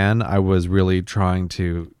thing began, I was really trying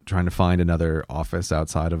to find another office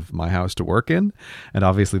outside of my house to work in, and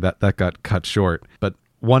obviously that got cut short. But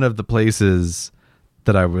one of the places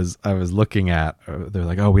that I was looking at, they're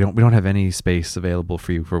like, oh, we don't have any space available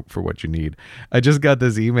for you for what you need. I just got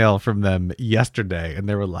this email from them yesterday, and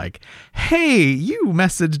they were like, hey, you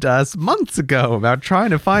messaged us months ago about trying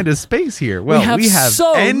to find a space here. Well, we have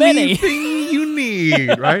so anything you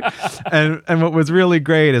need, right? And what was really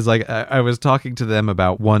great is like I was talking to them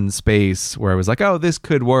about one space where I was like, oh, this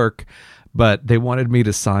could work. But they wanted me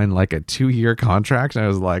to sign like a 2-year contract. And I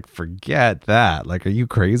was like, forget that. Like, are you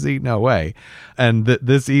crazy? No way. And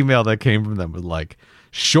this email that came from them was like,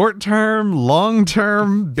 short-term,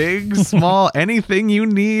 long-term, big, small, anything you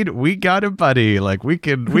need, we got it, buddy. Like we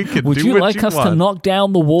could Would do what you like us want. to knock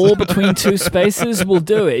down the wall between two spaces? We'll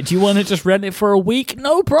do it. Do you want to just rent it for a week?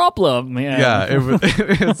 No problem. Yeah,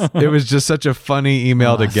 it was just such a funny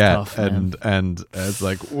email to that's get, tough, man. and it's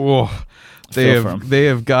like, whoa, Feel for 'em. they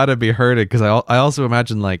have got to be hurted, because I also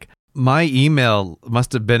imagine like my email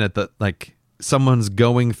must have been at the like someone's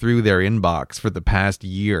going through their inbox for the past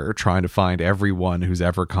year trying to find everyone who's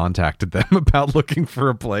ever contacted them about looking for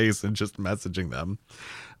a place and just messaging them.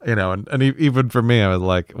 And even for me, I was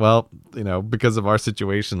like, well, because of our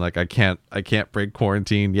situation, like I can't break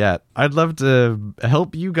quarantine yet. I'd love to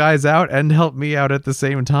help you guys out and help me out at the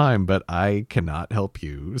same time, but I cannot help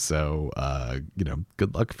you. So,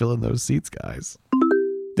 good luck filling those seats, guys.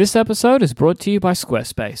 This episode is brought to you by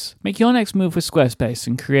Squarespace. Make your next move with Squarespace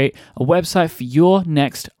and create a website for your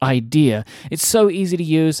next idea. It's so easy to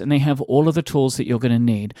use, and they have all of the tools that you're going to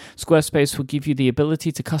need. Squarespace will give you the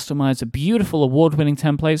ability to customize a beautiful award-winning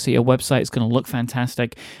template so your website is going to look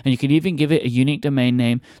fantastic, and you can even give it a unique domain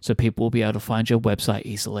name so people will be able to find your website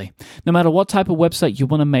easily. No matter what type of website you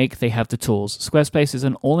want to make, they have the tools. Squarespace is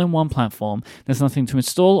an all-in-one platform. There's nothing to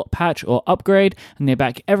install, patch, or upgrade, and they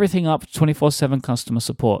back everything up 24/7 customer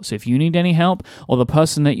support. So if you need any help, or the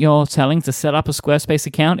person that you're telling to set up a Squarespace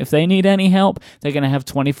account, if they need any help, they're going to have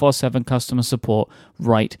 24/7 customer support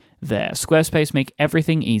right there. Squarespace make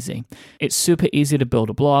everything easy. It's super easy to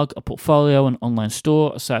build a blog, a portfolio, an online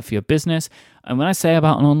store, a site for your business. And when I say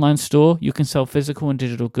about an online store, you can sell physical and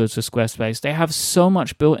digital goods with Squarespace. They have so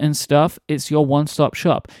much built-in stuff. It's your one-stop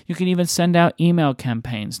shop. You can even send out email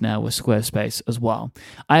campaigns now with Squarespace as well.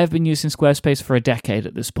 I have been using Squarespace for a decade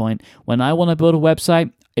at this point. When I want to build a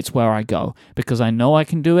website, it's where I go because I know I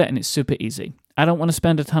can do it and it's super easy. I don't want to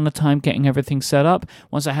spend a ton of time getting everything set up.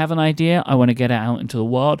 Once I have an idea, I want to get it out into the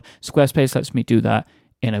world. Squarespace lets me do that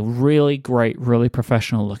in a really great, really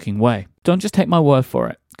professional looking way. Don't just take my word for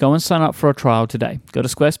it. Go and sign up for a trial today. Go to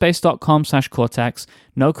squarespace.com/Cortex.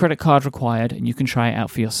 No credit card required, and you can try it out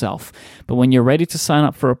for yourself. But when you're ready to sign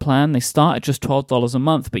up for a plan, they start at just $12 a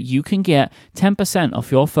month, but you can get 10%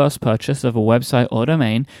 off your first purchase of a website or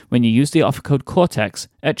domain when you use the offer code Cortex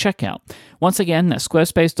at checkout. Once again, that's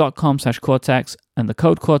squarespace.com/Cortex and the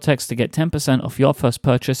code Cortex to get 10% off your first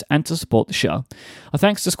purchase and to support the show.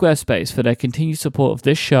 Thanks to Squarespace for their continued support of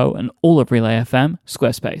this show and all of Relay FM.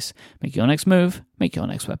 Squarespace. Make your next move, make your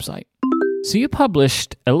next website. So you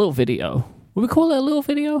published a little video. Would we call it a little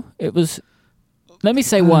video? It was... Let me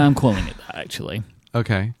say why I'm calling it that, actually.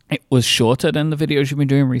 Okay. It was shorter than the videos you've been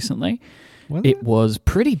doing recently. It was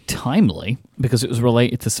pretty timely because it was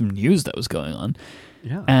related to some news that was going on.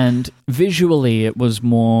 Yeah. And visually, it was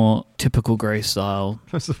more typical Grey style.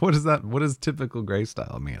 What is that? What does typical Grey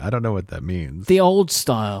style mean? I don't know what that means. The old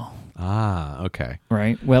style. Ah, okay.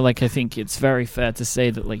 Right? Where, like, I think it's very fair to say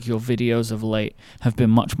that, like, your videos of late have been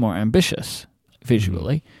much more ambitious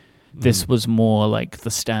visually. This was more like the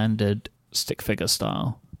standard stick figure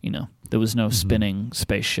style. There was no spinning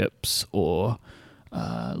spaceships or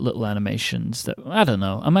little animations that I don't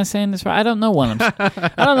know. Am I saying this right? I don't know what I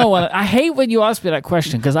don't know what I hate when you ask me that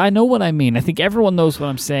question because I know what I mean. I think everyone knows what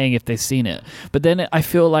I'm saying if they've seen it. But then I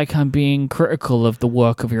feel like I'm being critical of the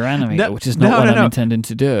work of your animator, which is not what I'm intending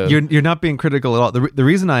to do. You're not being critical at all. The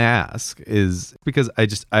reason I ask is because I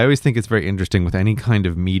always think it's very interesting with any kind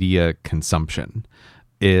of media consumption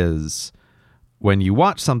is when you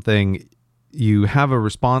watch something, you have a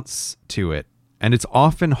response to it. And it's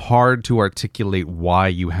often hard to articulate why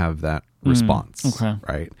you have that response,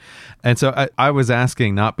 right? And so I was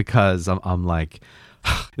asking not because I'm like,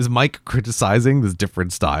 is Mike criticizing this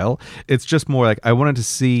different style? It's just more like I wanted to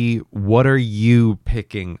see what are you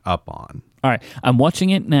picking up on? All right, I'm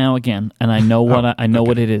watching it now again, and I know what I know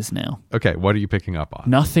what it is now. Okay, what are you picking up on?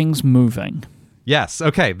 Nothing's moving. Yes.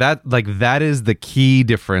 Okay. That is the key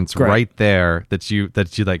difference right there. That you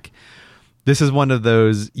like. This is one of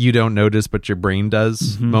those you don't notice, but your brain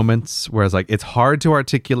does moments. Whereas like it's hard to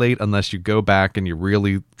articulate unless you go back and you're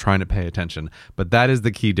really trying to pay attention. But that is the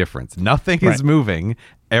key difference. Nothing is moving.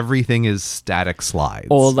 Everything is static slides.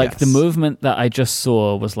 Or like the movement that I just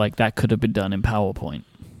saw was like that could have been done in PowerPoint.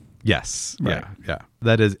 Yes. Right. Yeah.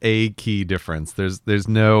 That is a key difference. There's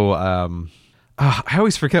no. I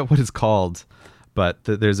always forget what it's called. But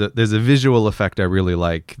there's a visual effect I really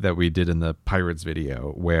like that we did in the Pirates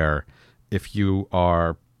video where if you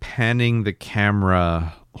are panning the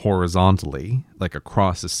camera horizontally, like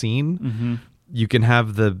across a scene, you can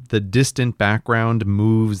have the distant background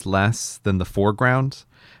moves less than the foreground.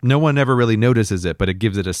 No one ever really notices it, but it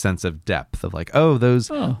gives it a sense of depth of like,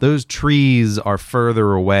 those trees are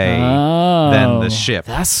further away than the ship.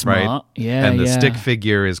 That's smart. Right? Yeah, and the stick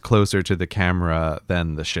figure is closer to the camera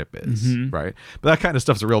than the ship is, right? But that kind of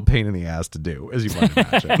stuff's a real pain in the ass to do, as you might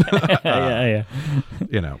imagine. Yeah.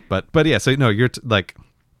 You know, but yeah, so no, you're like,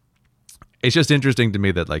 it's just interesting to me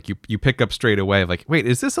that like you pick up straight away of like, wait,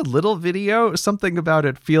 is this a little video? Something about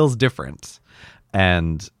it feels different.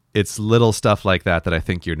 And it's little stuff like that I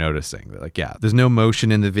think you're noticing. Like, yeah, there's no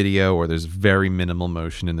motion in the video, or there's very minimal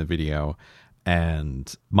motion in the video.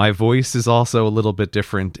 And my voice is also a little bit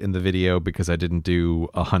different in the video because I didn't do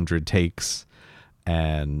 100 takes,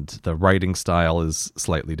 and the writing style is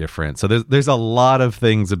slightly different. So there's a lot of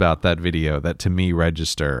things about that video that to me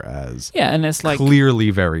register as and it's like clearly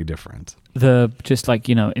very different.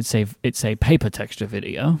 It's a paper texture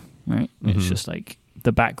video, right? It's just like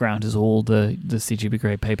the background is all the CGP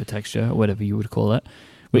grade paper texture, or whatever you would call it,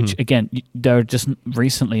 which again, there are just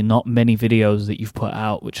recently not many videos that you've put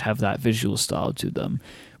out which have that visual style to them,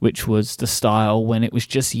 which was the style when it was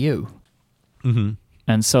just you.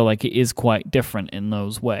 And so like it is quite different in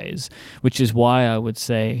those ways, which is why I would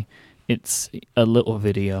say it's a little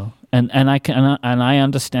video. And I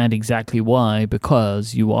understand exactly why,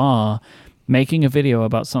 because you are making a video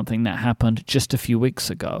about something that happened just a few weeks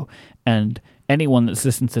ago, and anyone that's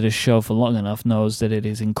listened to this show for long enough knows that it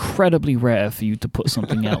is incredibly rare for you to put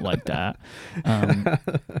something out like that.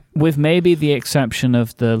 With maybe the exception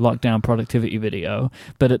of the lockdown productivity video,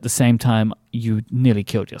 but at the same time, you nearly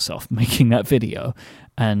killed yourself making that video.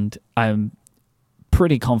 And I'm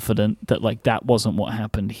pretty confident that like that wasn't what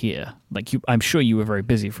happened here. Like I'm sure you were very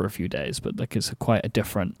busy for a few days, but like it's quite a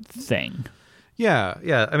different thing.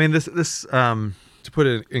 Yeah. I mean, this to put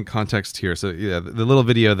it in context here, so yeah, the little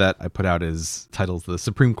video that I put out is titled "The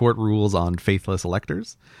Supreme Court Rules on Faithless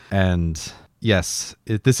Electors," and yes,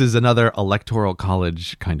 this is another electoral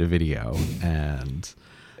college kind of video. And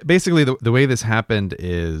basically, the way this happened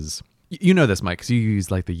is, you know this, Mike, because you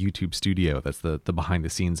use like the YouTube Studio. That's the behind the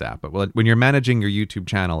scenes app. But when you're managing your YouTube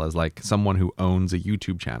channel as like someone who owns a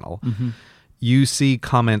YouTube channel, you see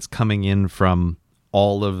comments coming in from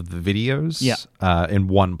all of the videos in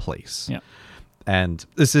one place. Yeah. And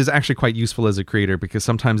this is actually quite useful as a creator because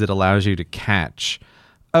sometimes it allows you to catch,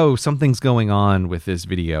 something's going on with this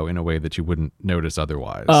video in a way that you wouldn't notice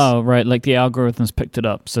otherwise. Oh, right. Like the algorithms picked it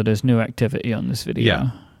up, so there's new activity on this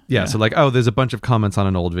video. Yeah. So like, there's a bunch of comments on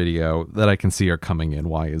an old video that I can see are coming in.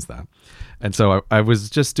 Why is that? And so I was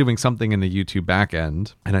just doing something in the YouTube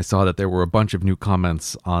backend, and I saw that there were a bunch of new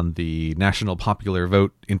comments on the National Popular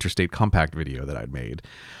Vote Interstate Compact video that I'd made.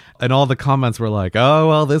 And all the comments were like, oh,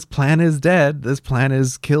 well, this plan is dead. This plan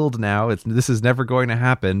is killed now. This is never going to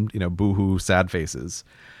happen. You know, boohoo, sad faces.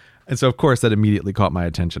 And so, of course, that immediately caught my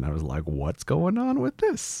attention. I was like, what's going on with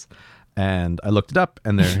this? And I looked it up,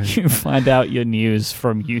 and there... You find out your news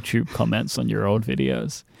from YouTube comments on your old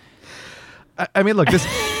videos. I mean, look,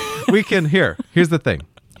 we can... Here's the thing.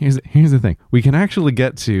 Here's the thing. We can actually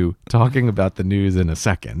get to talking about the news in a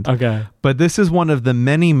second. Okay. But this is one of the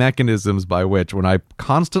many mechanisms by which, when I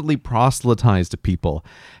constantly proselytize to people,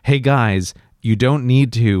 hey guys, you don't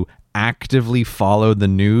need to actively follow the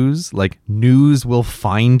news. Like, news will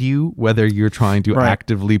find you whether you're trying to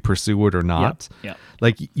actively pursue it or not. Yep.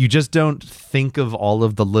 Like, you just don't think of all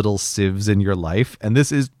of the little sieves in your life. And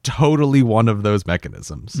this is totally one of those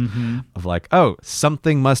mechanisms of like,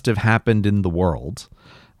 something must have happened in the world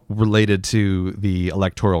related to the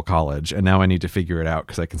Electoral College, and now I need to figure it out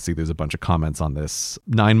because I can see there's a bunch of comments on this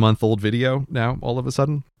 9-month-old video now all of a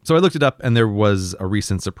sudden. So I looked it up, and there was a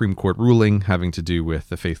recent Supreme Court ruling having to do with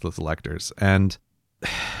the faithless electors. And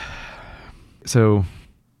so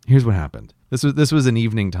here's what happened. This was an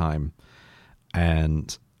evening time,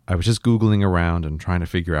 and I was just Googling around and trying to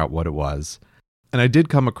figure out what it was. And I did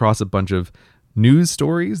come across a bunch of news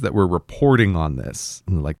stories that were reporting on this.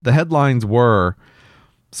 And like the headlines were,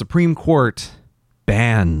 Supreme Court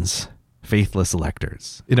bans faithless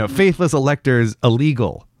electors. You know, faithless electors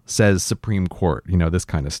illegal, says Supreme Court. You know, this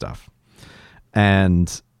kind of stuff.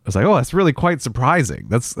 And I was like, that's really quite surprising.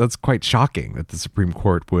 That's quite shocking that the Supreme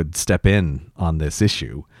Court would step in on this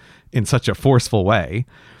issue in such a forceful way.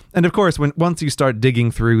 And of course, once you start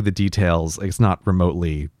digging through the details, it's not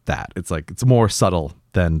remotely that. It's like it's more subtle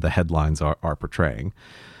than the headlines are portraying.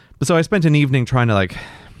 But so I spent an evening trying to like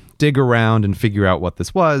dig around and figure out what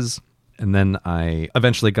this was. And then I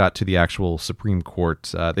eventually got to the actual Supreme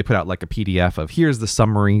Court. They put out like a PDF of here's the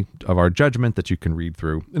summary of our judgment that you can read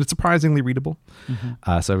through. And it's surprisingly readable.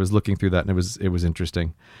 So I was looking through that, and it was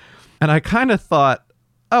interesting. And I kind of thought,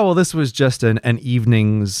 oh, well, this was just an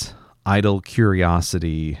evening's idle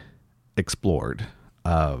curiosity explored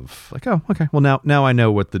of like, oh, okay, well, now I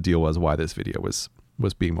know what the deal was, why this video was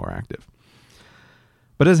being more active.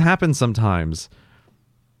 But as happens sometimes,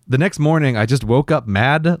 the next morning I just woke up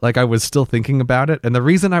mad, like I was still thinking about it. And the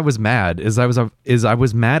reason I was mad is I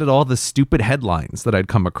was mad at all the stupid headlines that I'd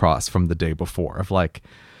come across from the day before of like,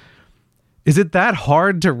 is it that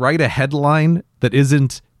hard to write a headline that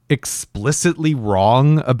isn't explicitly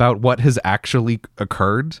wrong about what has actually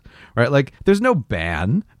occurred, right? Like there's no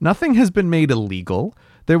ban. Nothing has been made illegal.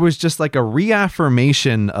 There was just like a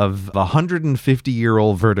reaffirmation of a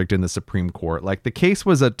 150-year-old verdict in the Supreme Court. Like the case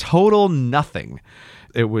was a total nothing.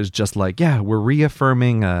 It was just like, yeah, we're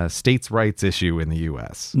reaffirming a states' rights issue in the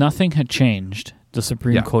U.S. Nothing had changed. The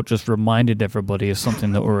Supreme Court just reminded everybody of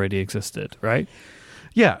something that already existed, right?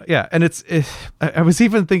 Yeah. And I was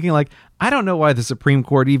even thinking like, I don't know why the Supreme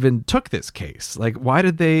Court even took this case. Like, what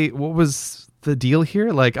was the deal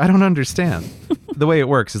here? Like, I don't understand. The way it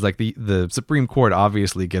works is like the Supreme Court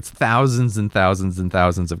obviously gets thousands and thousands and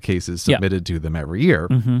thousands of cases submitted to them every year.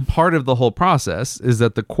 Mm-hmm. Part of the whole process is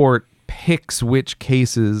that the court picks which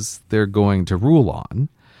cases they're going to rule on.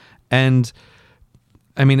 And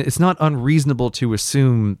I mean, it's not unreasonable to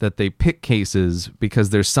assume that they pick cases because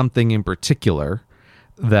there's something in particular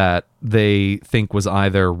that they think was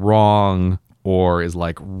either wrong or is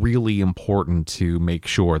like really important to make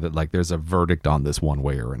sure that like there's a verdict on this one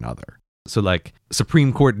way or another. So like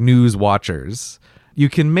Supreme Court news watchers, you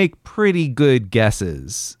can make pretty good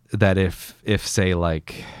guesses that if say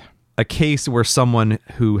like a case where someone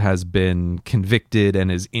who has been convicted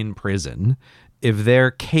and is in prison, if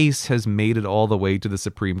their case has made it all the way to the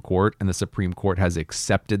Supreme Court and the Supreme Court has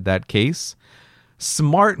accepted that case,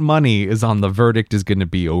 smart money is on the verdict is going to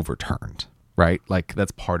be overturned, right? Like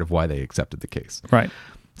that's part of why they accepted the case. Right.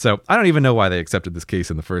 So I don't even know why they accepted this case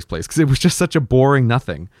in the first place because it was just such a boring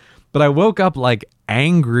nothing. But I woke up like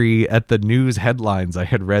angry at the news headlines I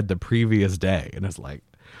had read the previous day. And it's like,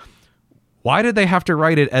 why did they have to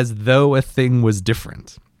write it as though a thing was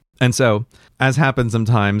different? And so, as happens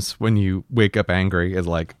sometimes when you wake up angry, is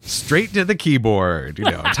like straight to the keyboard,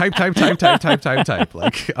 type.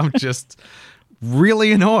 Like I'm just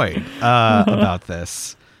really annoyed about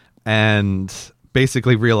this, and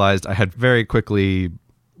basically realized I had very quickly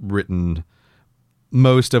written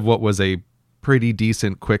most of what was a pretty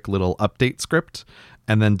decent, quick little update script.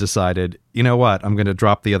 And then decided, you know what, I'm going to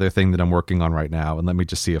drop the other thing that I'm working on right now. And let me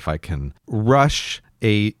just see if I can rush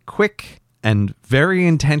a quick and very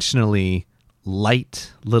intentionally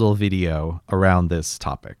light little video around this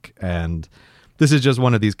topic. And this is just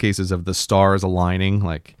one of these cases of the stars aligning.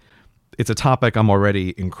 Like it's a topic I'm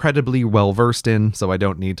already incredibly well versed in, so I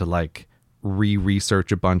don't need to like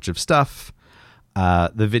research a bunch of stuff.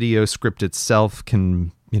 The video script itself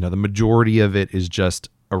can, the majority of it is just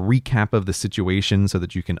a recap of the situation so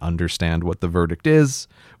that you can understand what the verdict is,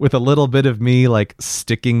 with a little bit of me like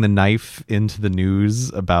sticking the knife into the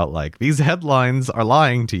news about like these headlines are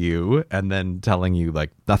lying to you and then telling you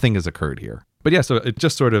like nothing has occurred here. But yeah, so it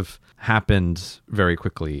just sort of happened very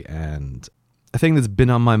quickly. And a thing that's been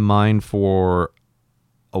on my mind for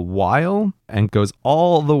a while and goes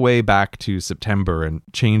all the way back to September and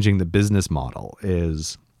changing the business model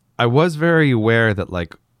is I was very aware that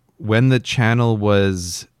like when the channel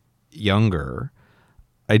was younger,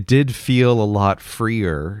 I did feel a lot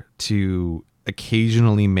freer to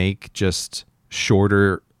occasionally make just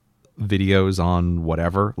shorter videos on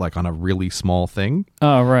whatever, like on a really small thing.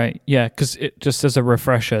 Oh, right. Yeah, because it just as a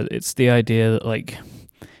refresher, it's the idea that like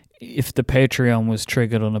if the Patreon was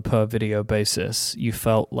triggered on a per video basis, you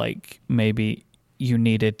felt like maybe you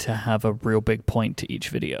needed to have a real big point to each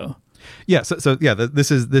video. Yeah, so yeah, this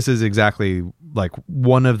is exactly like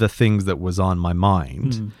one of the things that was on my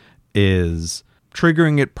mind is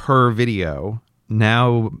triggering it per video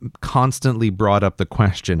now constantly brought up the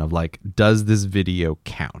question of like, does this video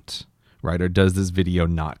count, right? Or does this video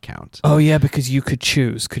not count? Oh yeah, because you could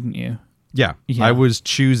choose, couldn't you? Yeah, I was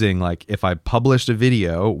choosing like if I published a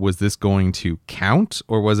video, was this going to count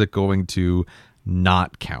or was it going to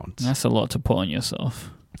not count? That's a lot to put on yourself.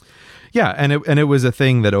 Yeah, and it was a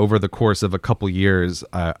thing that over the course of a couple years,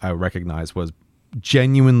 I recognized was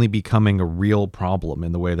genuinely becoming a real problem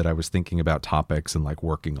in the way that I was thinking about topics and like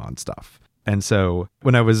working on stuff. And so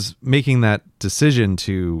when I was making that decision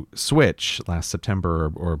to switch last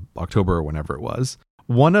September or October or whenever it was,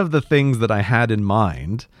 one of the things that I had in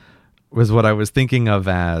mind was what I was thinking of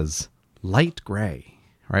as light gray.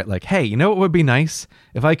 Right? Like, hey, you know what would be nice?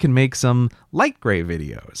 If I can make some light gray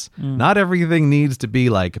videos. Not everything needs to be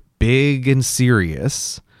like big and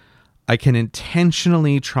serious. I can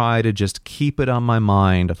intentionally try to just keep it on my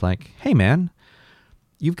mind of like, hey man,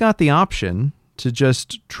 you've got the option to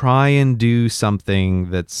just try and do something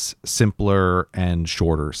that's simpler and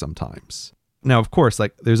shorter sometimes. Now, of course,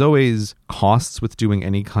 like there's always costs with doing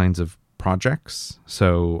any kinds of projects.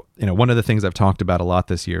 So, one of the things I've talked about a lot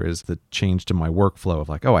this year is the change to my workflow of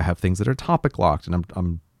like, oh, I have things that are topic locked, and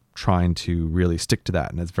I'm trying to really stick to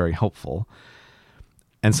that, and it's very helpful.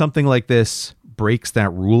 And something like this breaks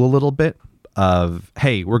that rule a little bit of,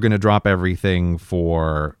 hey, we're going to drop everything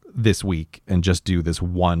for this week and just do this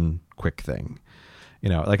one quick thing.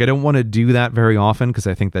 Like I don't want to do that very often because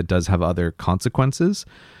I think that does have other consequences.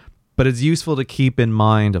 But it's useful to keep in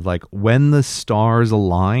mind of like when the stars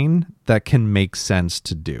align, that can make sense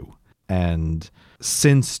to do. And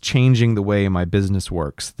since changing the way my business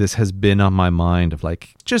works, this has been on my mind of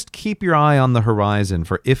like, just keep your eye on the horizon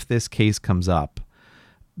for if this case comes up.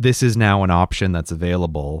 This is now an option that's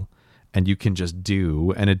available and you can just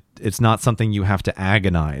do. And it's not something you have to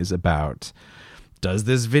agonize about. Does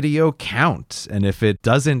this video count? And if it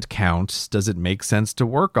doesn't count, does it make sense to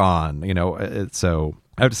work on? So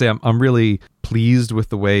I have to say I'm really pleased with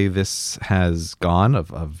the way this has gone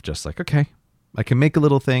of just like, okay, I can make a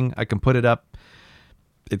little thing. I can put it up.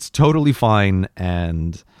 It's totally fine.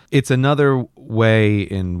 And it's another way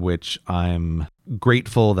in which I'm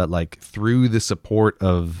grateful that like through the support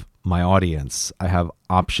of my audience, I have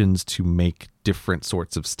options to make different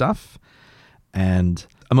sorts of stuff. And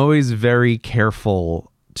I'm always very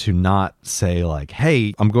careful to not say like,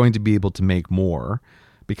 hey, I'm going to be able to make more,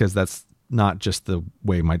 because that's not just the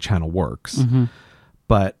way my channel works. Mm-hmm.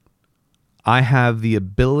 But I have the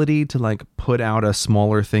ability to like put out a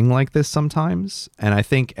smaller thing like this sometimes. And I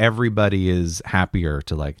think everybody is happier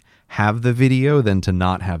to like have the video than to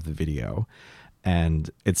not have the video. And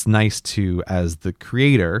it's nice to, as the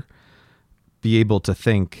creator, be able to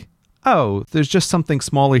think, oh, there's just something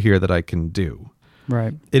smaller here that I can do.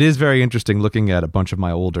 Right. It is very interesting looking at a bunch of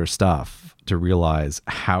my older stuff to realize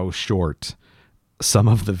how short some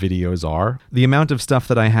of the videos are. The amount of stuff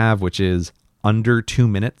that I have, which is under 2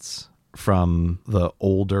 minutes from the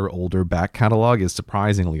older back catalog, is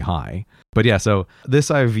surprisingly high. But yeah, so this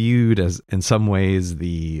I viewed as in some ways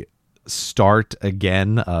the start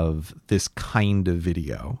again of this kind of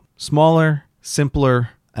video. Smaller, simpler,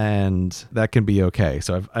 and that can be okay.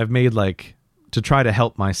 So I've made like, to try to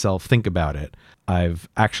help myself think about it, I've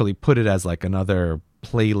actually put it as like another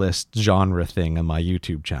playlist genre thing on my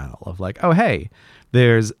YouTube channel of like, oh, hey,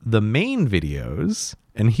 there's the main videos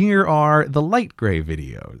and here are the light gray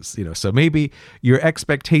videos, so maybe your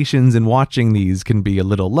expectations in watching these can be a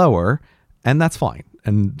little lower, and that's fine.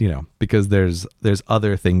 And, because there's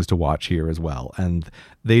other things to watch here as well. And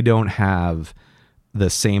they don't have the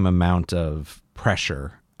same amount of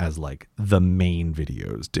pressure as like the main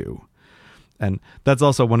videos do. And that's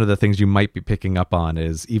also one of the things you might be picking up on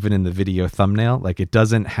is even in the video thumbnail, like it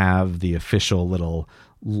doesn't have the official little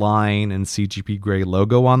line and CGP Grey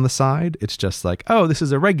logo on the side. It's just like, oh, this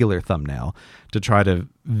is a regular thumbnail, to try to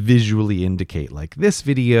visually indicate like this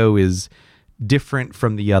video is different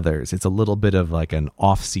from the others. It's a little bit of like an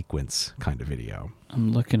off sequence kind of video.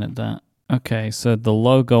 I'm looking at that. Okay, so the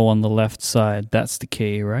logo on the left side, that's the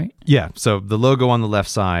key, right? Yeah, so the logo on the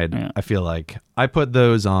left side, yeah. I feel like I put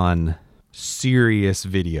those on serious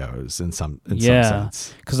videos in some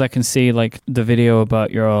sense. Because I can see like the video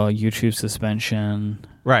about your YouTube suspension,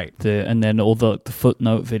 right? And then all the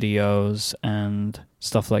footnote videos and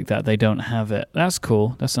stuff like that. They don't have it. That's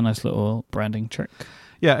cool. That's a nice little branding trick.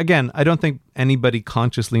 Yeah, again, I don't think anybody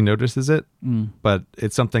consciously notices it, but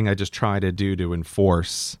it's something I just try to do to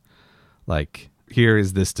enforce, like, here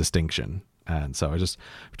is this distinction. And so I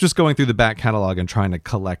just going through the back catalog and trying to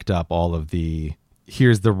collect up all of the,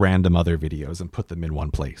 here's the random other videos and put them in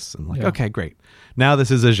one place. And like, okay, great. Now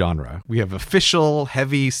this is a genre. We have official,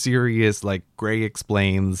 heavy, serious, like Grey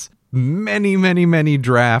Explains, many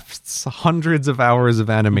drafts, hundreds of hours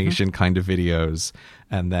of animation kind of videos.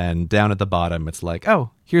 And then down at the bottom, it's like,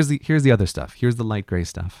 oh, here's the other stuff. Here's the light gray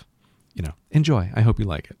stuff. Enjoy. I hope you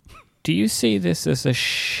like it. Do you see this as a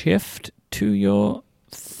shift to your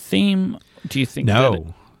theme? Do you think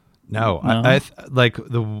No. I like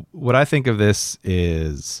what I think of this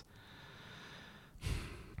is,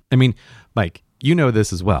 I mean, Mike, you know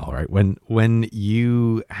this as well, right? When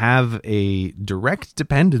you have a direct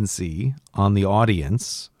dependency on the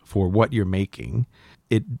audience for what you're making,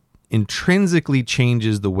 it intrinsically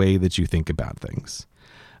changes the way that you think about things.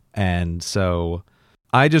 And so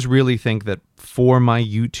I just really think that for my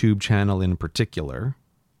YouTube channel in particular,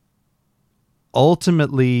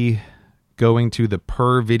 ultimately going to the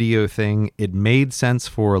per video thing, it made sense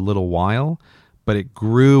for a little while, but it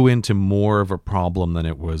grew into more of a problem than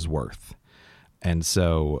it was worth. And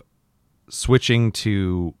so switching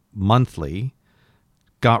to monthly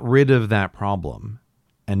got rid of that problem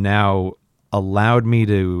and now allowed me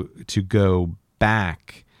to go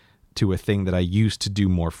back to a thing that I used to do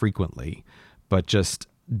more frequently, but just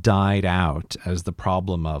died out as the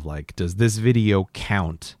problem of like, does this video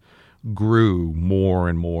count, grew more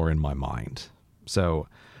and more in my mind. So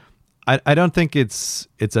I don't think it's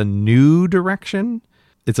a new direction.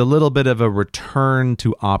 It's a little bit of a return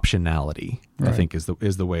to optionality, right. I think is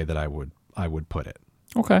the way that I would put it.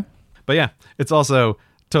 Okay. But yeah, it's also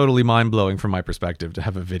totally mind-blowing from my perspective to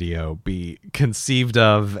have a video be conceived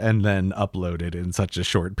of and then uploaded in such a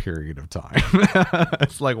short period of time.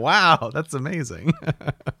 It's like, wow, that's amazing.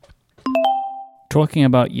 Talking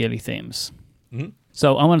about yearly themes. Mm-hmm.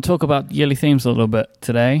 So I want to talk about yearly themes a little bit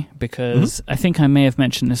today because I think I may have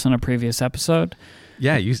mentioned this on a previous episode.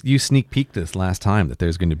 Yeah, you sneak peeked this last time that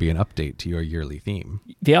there's going to be an update to your yearly theme.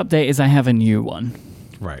 The update is I have a new one.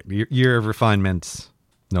 Right. Year of refinement,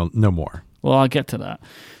 no more. Well, I'll get to that.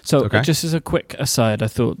 So just as a quick aside, I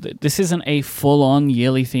thought that this isn't a full-on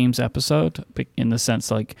yearly themes episode in the sense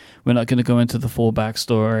like we're not going to go into the full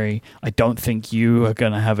backstory. I don't think you are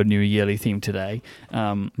going to have a new yearly theme today.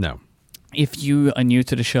 No. If you are new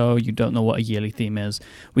to the show, you don't know what a yearly theme is.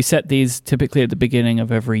 We set these typically at the beginning of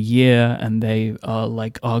every year, and they are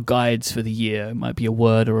like our guides for the year. It might be a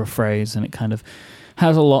word or a phrase, and it kind of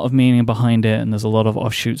has a lot of meaning behind it, and there's a lot of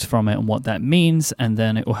offshoots from it and what that means, and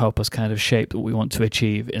then it will help us kind of shape what we want to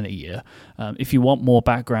achieve in a year. If you want more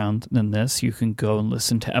background than this, you can go and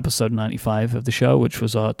listen to episode 95 of the show, which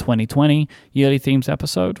was our 2020 yearly themes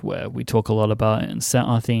episode, where we talk a lot about it and set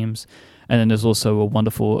our themes. And then there's also a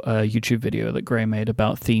wonderful YouTube video that Gray made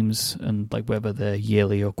about themes and like whether they're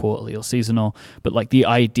yearly or quarterly or seasonal, but like the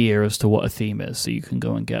idea as to what a theme is. So you can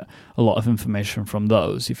go and get a lot of information from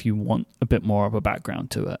those if you want a bit more of a background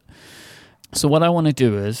to it. So what I want to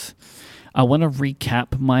do is I want to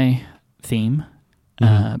recap my theme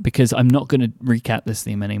because I'm not going to recap this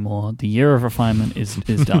theme anymore. The Year of Refinement is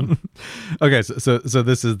done. Okay, so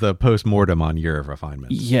this is the post-mortem on Year of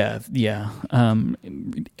Refinement. Yeah.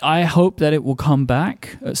 I hope that it will come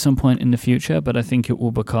back at some point in the future, but I think it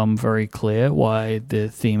will become very clear why the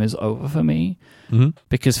theme is over for me. Mm-hmm.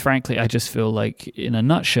 Because frankly, I just feel like, in a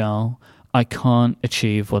nutshell, I can't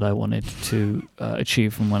achieve what I wanted to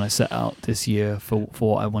achieve from when I set out this year for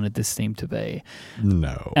what I wanted this theme to be.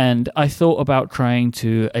 No. And I thought about trying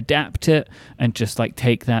to adapt it and just like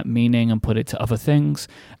take that meaning and put it to other things.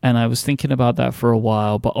 And I was thinking about that for a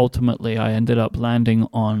while, but ultimately I ended up landing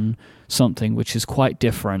on something which is quite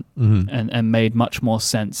different and made much more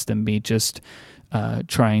sense than me just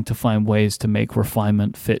trying to find ways to make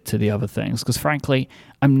refinement fit to the other things. Because frankly,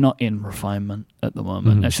 I'm not in refinement at the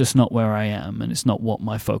moment. That's just not where I am, and it's not what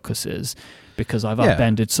my focus is, because I've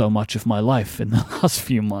upended so much of my life in the last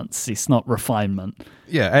few months. It's not refinement.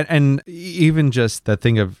 Yeah, and even just that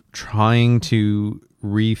thing of trying to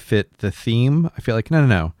refit the theme, I feel like,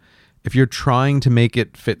 no. If you're trying to make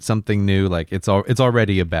it fit something new, like it's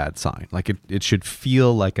already a bad sign. Like it should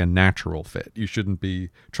feel like a natural fit. You shouldn't be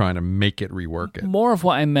trying to make it rework it. More of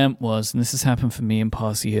what I meant was, and this has happened for me in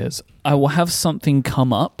past years, I will have something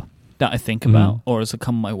come up that I think about or as it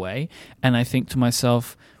come my way, and I think to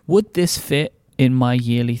myself, would this fit in my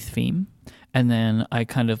yearly theme? And then I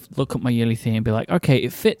kind of look at my yearly theme and be like, okay,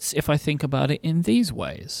 it fits if I think about it in these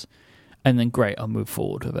ways. And then great, I'll move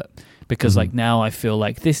forward with it. Because like now I feel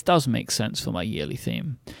like this does make sense for my yearly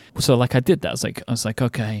theme. So like I did that. I was like,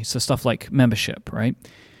 okay, so stuff like membership, right?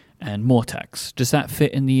 And Mortex. Does that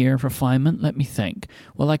fit in the Year of Refinement? Let me think.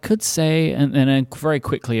 Well, I could say, and then very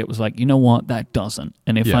quickly it was like, you know what? That doesn't.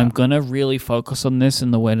 And if I'm going to really focus on this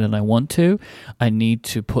in the way that I want to, I need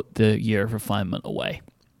to put the Year of Refinement away.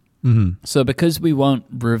 So because we won't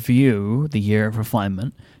review the Year of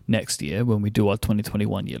Refinement next year when we do our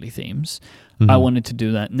 2021 yearly themes, I wanted to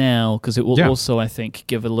do that now because it will also, I think,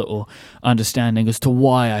 give a little understanding as to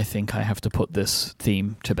why I think I have to put this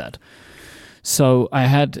theme to bed. So I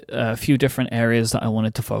had a few different areas that I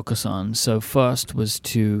wanted to focus on. So first was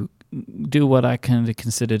to do what I kind of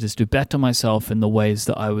considered as to better myself in the ways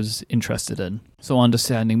that I was interested in. So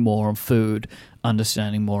understanding more on food,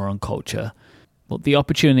 understanding more on culture. Well, the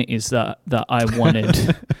opportunities that I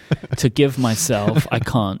wanted to give myself, I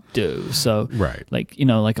can't do. So, like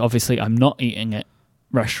obviously I'm not eating at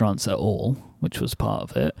restaurants at all, which was part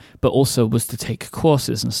of it, but also was to take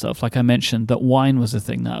courses and stuff. Like I mentioned that wine was a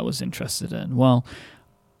thing that I was interested in. Well,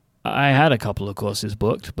 I had a couple of courses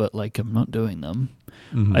booked, but like I'm not doing them.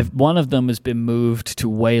 One of them has been moved to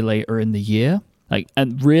way later in the year. Like,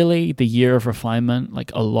 and really the year of refinement,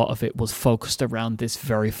 like a lot of it was focused around this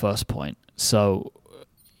very first point. So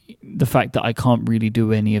the fact that I can't really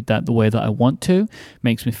do any of that the way that I want to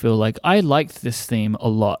makes me feel like I liked this theme a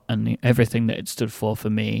lot and everything that it stood for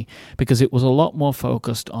me, because it was a lot more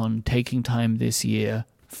focused on taking time this year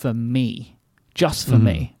for me, just for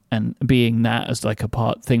me, and being that as like a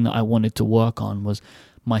part thing that I wanted to work on was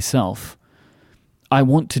myself. I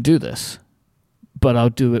want to do this, but I'll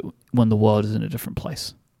do it when the world is in a different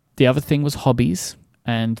place. The other thing was hobbies.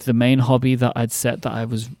 And the main hobby that I'd set that I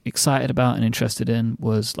was excited about and interested in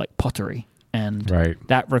was like pottery. And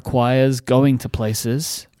that requires going to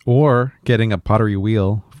places. Or getting a pottery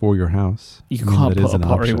wheel for your house. You can't put a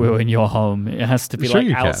pottery wheel in your home. It has to be like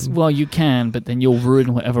out. Well, you can, but then you'll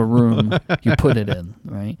ruin whatever room you put it in,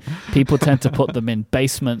 right? People tend to put them in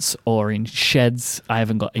basements or in sheds. I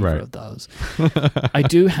haven't got either of those. I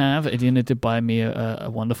do have. Adina did buy me a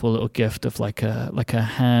wonderful little gift of like a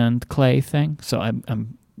hand clay thing. So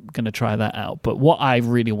I'm going to try that out. But what I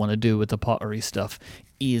really want to do with the pottery stuff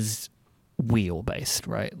is wheel based,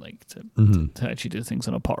 right? Like to actually do things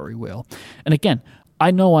on a pottery wheel. And again, I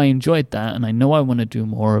know I enjoyed that and I know I want to do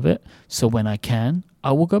more of it. So when I can,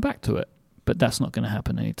 I will go back to it. But that's not going to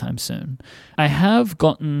happen anytime soon. I have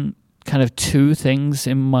gotten kind of two things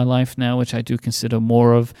in my life now, which I do consider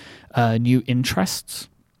more of new interests.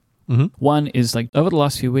 One is like over the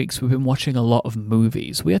last few weeks, we've been watching a lot of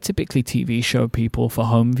movies. We are typically TV show people for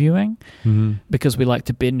home viewing because we like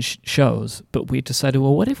to binge shows. But we decided,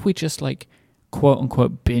 well, what if we just like quote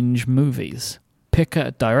unquote binge movies? Pick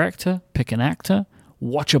a director, pick an actor,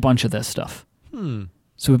 watch a bunch of their stuff.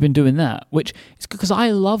 So we've been doing that, which is because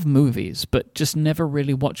I love movies, but just never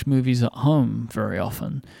really watch movies at home very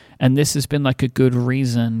often. And this has been like a good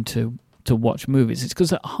reason to watch movies. It's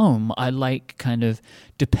because at home I like kind of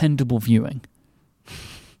dependable viewing,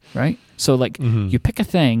 right? So like you pick a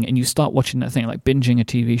thing and you start watching that thing, like binging a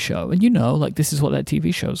TV show, and you know, like this is what that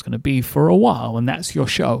TV show is going to be for a while, and that's your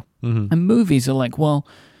show. And movies are like, well,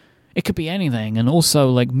 it could be anything, and also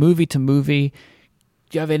like movie to movie,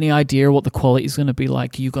 do you have any idea what the quality is going to be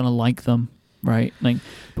like? Are you going to like them, right? Like,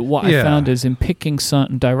 but what I found is in picking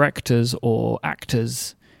certain directors or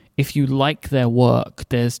actors, if you like their work,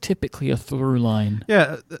 there's typically a through line.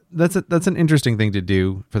 Yeah, that's an interesting thing to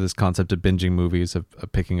do for this concept of binging movies, of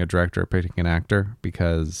picking a director, picking an actor,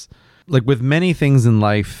 because like with many things in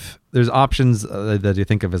life, there's options that you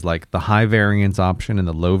think of as like the high variance option and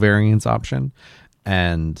the low variance option.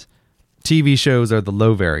 And TV shows are the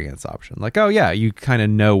low variance option. Like, oh yeah, you kind of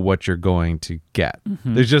know what you're going to get.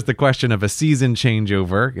 There's just the question of a season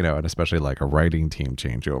changeover, you know, and especially like a writing team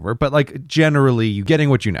changeover. But like generally, you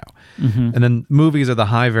getting what you know. And then movies are the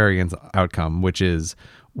high variance outcome, which is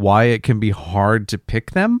why it can be hard to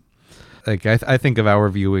pick them. Like I think of our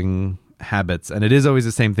viewing habits, and it is always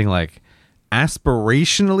the same thing. Like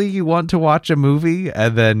aspirationally you want to watch a movie,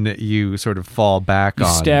 and then you sort of fall back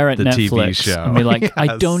on stare at the Netflix TV show and be like,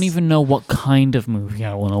 I don't even know what kind of movie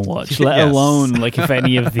I want to watch, let alone like if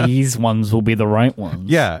any of these ones will be the right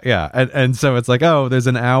ones. And so it's like, oh, there's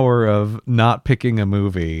an hour of not picking a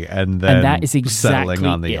movie and then that is exactly settling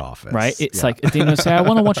on The Office, right? It's like Adina will say, I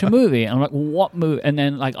want to watch a movie, and I'm like, well, what movie? And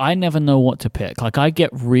then like I never know what to pick. Like I get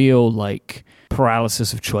real like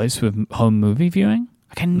paralysis of choice with home movie viewing.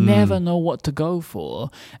 Like I never know what to go for.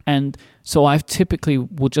 And so I typically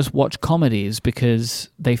will just watch comedies because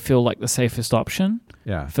they feel like the safest option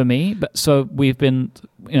for me. But so we've been,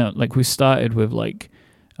 you know, like we started with like,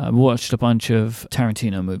 watched a bunch of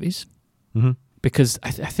Tarantino movies because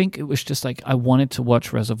I think it was just like I wanted to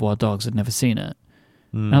watch Reservoir Dogs. I'd never seen it.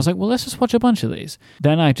 And I was like, well, let's just watch a bunch of these.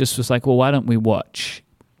 Then I just was like, well, why don't we watch...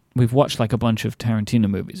 We've watched like a bunch of Tarantino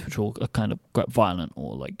movies, which all are kind of quite violent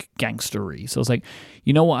or like gangstery. So I was like,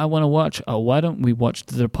 you know what I want to watch? Oh, why don't we watch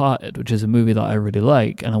The Departed, which is a movie that I really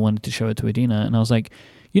like, and I wanted to show it to Adina. And I was like,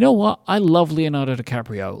 you know what? I love Leonardo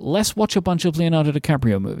DiCaprio. Let's watch a bunch of Leonardo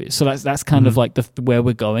DiCaprio movies. So that's kind of like where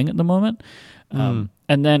we're going at the moment.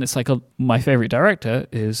 And then it's like my favorite director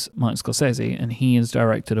is Martin Scorsese, and he has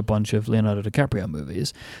directed a bunch of Leonardo DiCaprio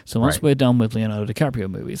movies. So once we're done with Leonardo DiCaprio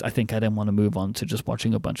movies, I think I then want to move on to just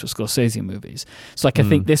watching a bunch of Scorsese movies. So like I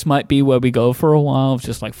think this might be where we go for a while,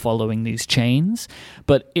 just like following these chains.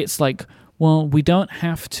 But it's like, well, we don't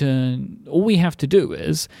have to. All we have to do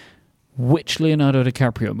is which Leonardo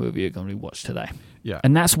DiCaprio movie are going to watch today. Yeah.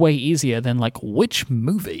 And that's way easier than like which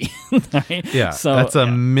movie. Right? Yeah. So that's a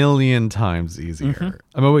million times easier.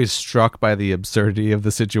 I'm always struck by the absurdity of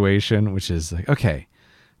the situation, which is like, okay,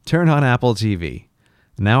 turn on Apple TV.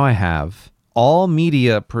 Now I have all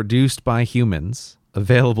media produced by humans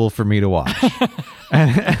available for me to watch.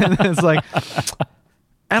 and it's like,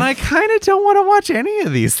 And I kind of don't want to watch any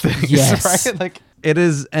of these things. Yes. Right? Like, it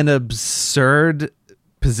is an absurd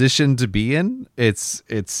position to be in.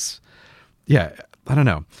 It's yeah, I don't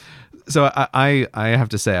know. So I have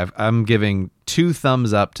to say, I'm giving 2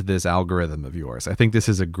 thumbs up to this algorithm of yours. I think this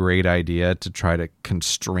is a great idea to try to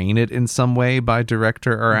constrain it in some way by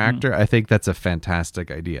director or actor. I think that's a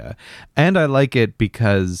fantastic idea. And I like it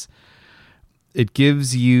because it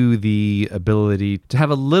gives you the ability to have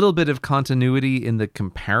a little bit of continuity in the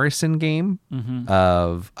comparison game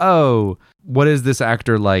of, oh, what is this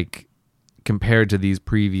actor like compared to these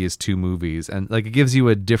previous 2 movies? And like, it gives you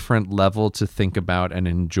a different level to think about and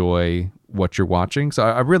enjoy what you're watching. So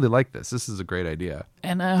I really like this. This is a great idea.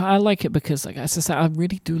 And I like it because, like, as I say, I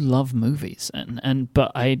really do love movies,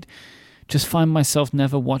 but I just find myself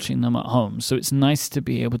never watching them at home. So it's nice to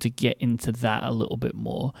be able to get into that a little bit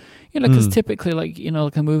more, because typically, like,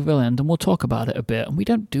 like a movie will end and we'll talk about it a bit, and we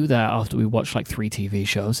don't do that after we watch like 3 TV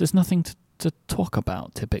shows. There's nothing to talk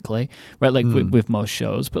about typically, right? Like with most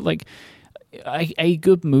shows, but like a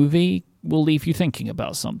good movie will leave you thinking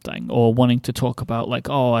about something or wanting to talk about, like,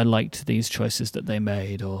 oh, I liked these choices that they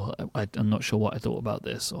made, or I'm not sure what I thought about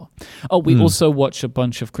this, or we also watched a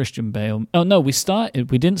bunch of Christian Bale. Oh no, we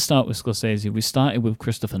didn't start with Scorsese. We started with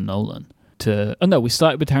Christopher Nolan. We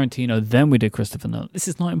started with Tarantino, then we did Christopher Nolan. This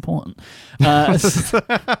is not important. And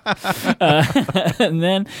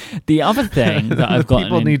then the other thing that I've gotten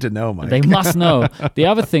people need to know, Mike. They must know. The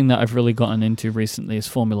other thing that I've really gotten into recently is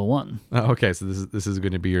Formula One. Oh, okay, so this is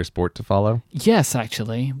going to be your sport to follow? Yes,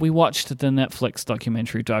 actually. We watched the Netflix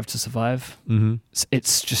documentary Drive to Survive. Mm-hmm.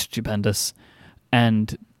 It's just stupendous.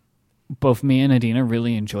 And both me and Adina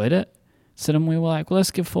really enjoyed it. So then we were like, well, let's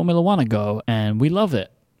give Formula One a go. And we love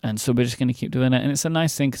it. And so we're just going to keep doing it. And it's a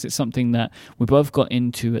nice thing because it's something that we both got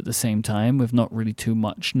into at the same time with not really too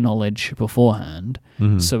much knowledge beforehand.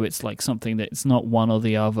 Mm-hmm. So it's like something that it's not one or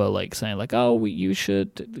the other, like saying like, oh, you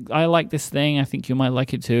should, I like this thing, I think you might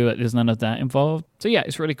like it too. There's none of that involved. So yeah,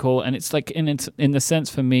 it's really cool. And it's like in the sense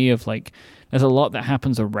for me of like, there's a lot that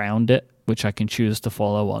happens around it, which I can choose to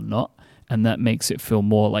follow or not. And that makes it feel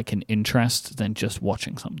more like an interest than just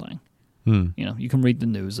watching something. You can read the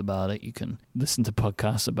news about it, you can listen to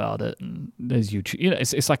podcasts about it, and there's YouTube.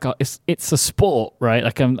 It's like it's a sport, right?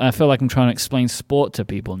 Like I feel like I'm trying to explain sport to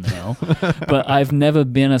people now, but I've never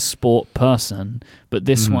been a sport person. But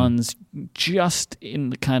this one's just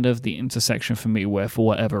in the kind of the intersection for me, where for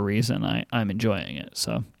whatever reason I'm enjoying it.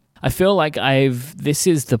 So I feel like this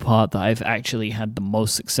is the part that I've actually had the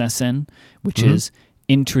most success in, which is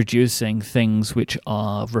introducing things which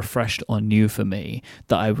are refreshed or new for me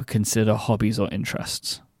that I would consider hobbies or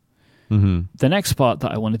interests. Mm-hmm. The next part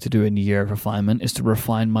that I wanted to do in the year of refinement is to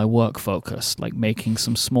refine my work focus, like making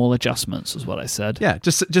some small adjustments, is what I said. Yeah,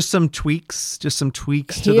 just some tweaks, here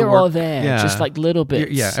to the work. Or there, just like little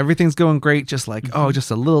bits. Yeah, everything's going great, just like,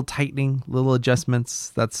 just a little tightening, little adjustments.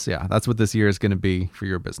 That's what this year is going to be for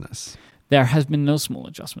your business. There has been no small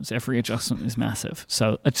adjustments. Every adjustment is massive.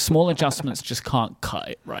 So small adjustments just can't cut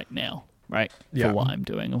it right now, right? Yeah. For what I'm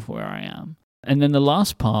doing or for where I am. And then the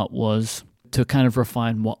last part was to kind of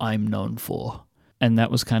refine what I'm known for. And that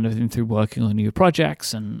was kind of through working on new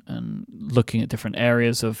projects and looking at different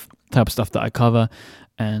areas of type of stuff that I cover.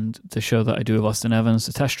 And the show that I do with Austin Evans,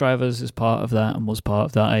 The Test Drivers, is part of that and was part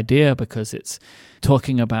of that idea because it's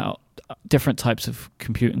talking about different types of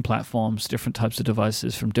computing platforms, different types of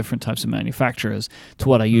devices from different types of manufacturers to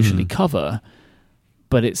what I usually cover,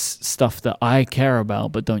 but it's stuff that I care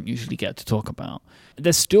about but don't usually get to talk about.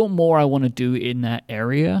 There's still more I want to do in that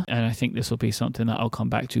area, and I think this will be something that I'll come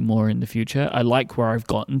back to more in the future. I like where I've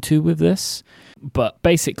gotten to with this, but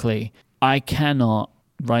basically, I cannot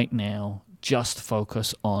right now just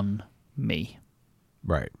focus on me.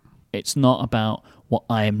 Right. It's not about what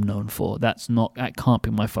I am known for. That can't be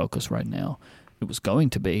my focus right now. It was going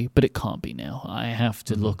to be, but it can't be now. I have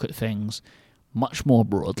to look at things much more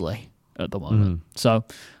broadly at the moment. So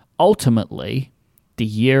ultimately, the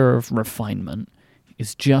year of refinement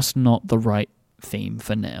is just not the right theme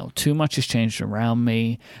for now. Too much has changed around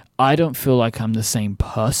me. I don't feel like I'm the same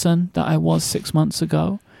person that I was 6 months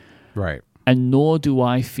ago. Right. And nor do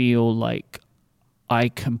I feel like I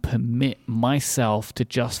can permit myself to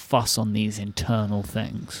just fuss on these internal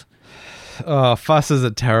things. Fuss is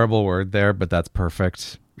a terrible word there, but that's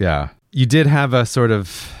perfect. Yeah. You did have a sort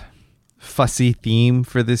of fussy theme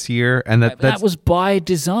for this year, and that was by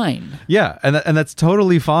design. Yeah, and that's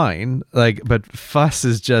totally fine. Like, but fuss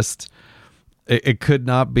is just it could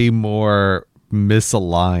not be more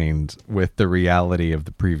misaligned with the reality of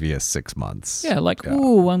the previous 6 months. Yeah,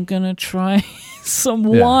 ooh, I'm gonna try some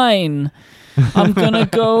wine. I'm going to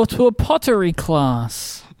go to a pottery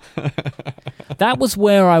class. that was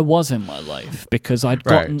where I was in my life because I'd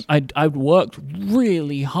gotten, Right. I'd worked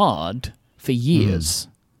really hard for years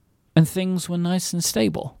and things were nice and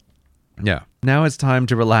stable. Yeah. Now it's time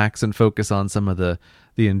to relax and focus on some of the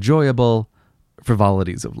enjoyable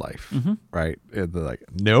frivolities of life. Right? And they're like,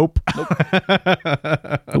 nope.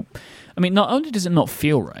 Nope. I mean, not only does it not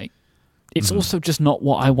feel right, it's also just not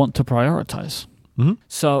what I want to prioritize.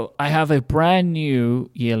 So I have a brand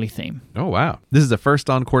new yearly theme. Oh, wow. This is the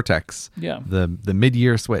first on Cortex. Yeah. The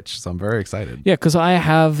mid-year switch. So I'm very excited. Yeah, because I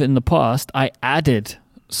have in the past, I added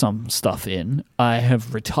some stuff in. I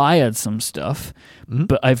have retired some stuff,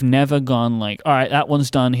 but I've never gone like, all right, that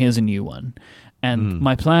one's done. Here's a new one. And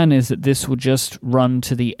my plan is that this will just run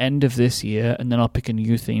to the end of this year, and then I'll pick a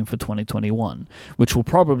new theme for 2021, which will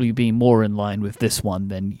probably be more in line with this one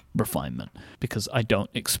than refinement, because I don't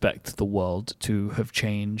expect the world to have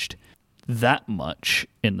changed that much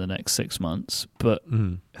in the next 6 months, but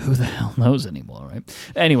who the hell knows anymore, right?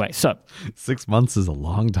 Anyway, so 6 months is a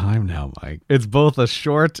long time now, Mike. It's both a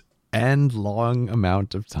short and long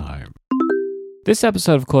amount of time. this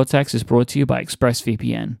episode of Cortex is brought to you by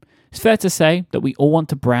ExpressVPN. It's fair to say that we all want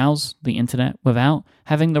to browse the internet without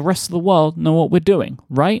having the rest of the world know what we're doing,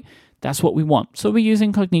 right? That's what we want. So we use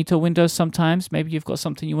incognito windows sometimes. Maybe you've got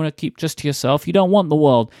something you want to keep just to yourself. You don't want the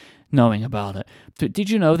world knowing about it. But did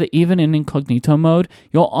you know that even in incognito mode,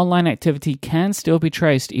 your online activity can still be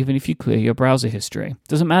traced even if you clear your browser history?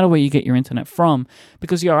 Doesn't matter where you get your internet from,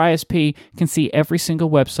 because your ISP can see every single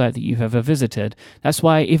website that you've ever visited. That's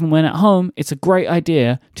why even when at home, it's a great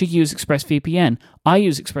idea to use ExpressVPN. I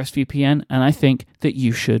use ExpressVPN, and I think that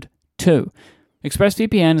you should too.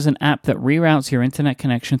 ExpressVPN is an app that reroutes your internet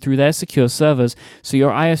connection through their secure servers so your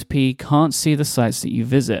ISP can't see the sites that you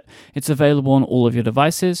visit. It's available on all of your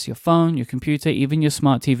devices, your phone, your computer, even your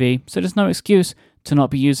smart TV, so there's no excuse to not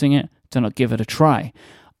be using it, to not give it a try.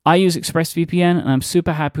 I use ExpressVPN and I'm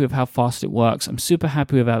super happy with how fast it works. I'm super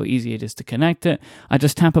happy with how easy it is to connect it. I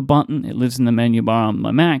just tap a button, it lives in the menu bar on my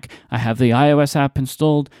Mac. I have the iOS app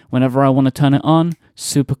installed. Whenever I want to turn it on,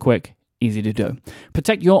 super quick. Easy to do.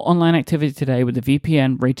 Protect your online activity today with the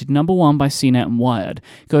VPN rated #1 by CNET and Wired.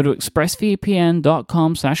 Go to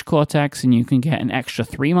expressvpn.com/Cortex and you can get an extra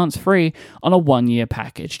 3 months free on a 1-year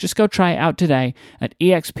package. Just go try it out today at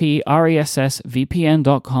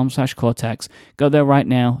expressvpn.com/Cortex. Go there right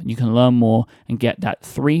now and you can learn more and get that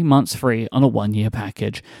 3 months free on a 1-year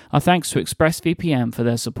package. Our thanks to ExpressVPN for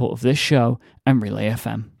their support of this show and Relay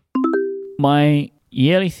FM. My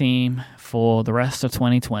yearly theme for the rest of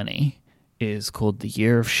 2020 is called the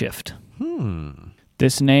Year of Shift.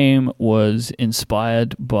 This name was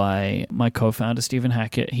inspired by my co-founder, Stephen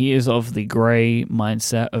Hackett. He is of the gray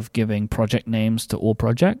mindset of giving project names to all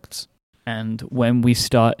projects. And when we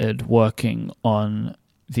started working on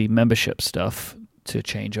the membership stuff to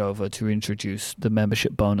change over to introduce the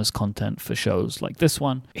membership bonus content for shows like this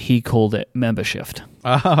one, he called it Membershift.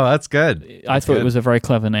 Oh, that's good. I thought it was a very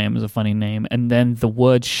clever name. It was a funny name. And then the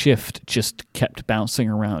word shift just kept bouncing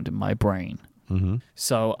around in my brain.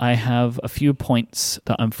 So I have a few points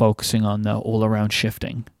that I'm focusing on now all around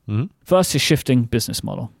shifting. First is shifting business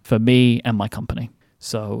model for me and my company.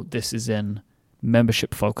 So this is in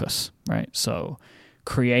membership focus, right? So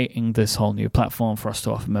creating this whole new platform for us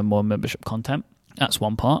to offer more membership content. That's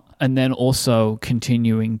one part. And then also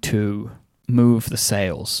continuing to move the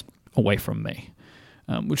sales away from me,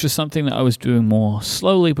 which is something that I was doing more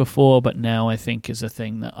slowly before, but now I think is a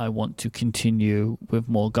thing that I want to continue with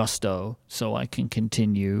more gusto so I can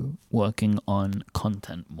continue working on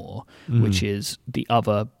content more, which is the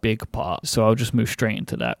other big part. So I'll just move straight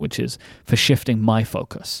into that, which is for shifting my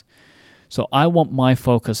focus. So I want my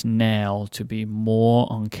focus now to be more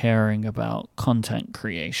on caring about content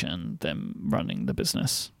creation than running the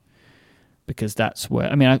business. Because that's where,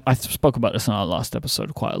 I mean, I spoke about this in our last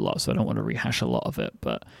episode quite a lot, so I don't want to rehash a lot of it,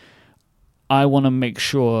 but I want to make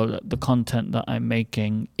sure that the content that I'm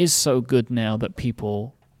making is so good now that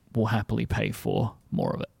people will happily pay for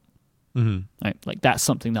more of it. Right? Like that's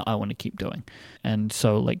something that I want to keep doing. And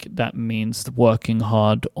so like that means working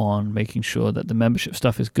hard on making sure that the membership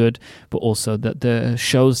stuff is good, but also that the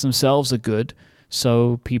shows themselves are good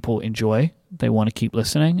so people enjoy, they want to keep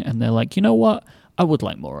listening, and they're like, you know what, I would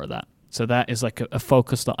like more of that. So that is like a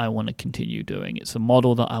focus that I want to continue doing. It's a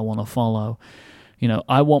model that I want to follow. You know,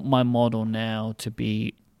 I want my model now to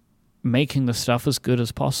be making the stuff as good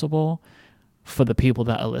as possible for the people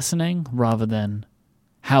that are listening, rather than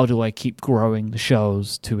how do I keep growing the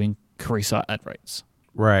shows to increase our ad rates.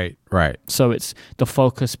 Right. So it's the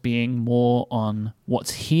focus being more on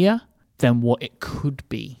what's here than what it could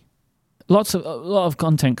be. A lot of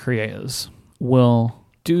content creators will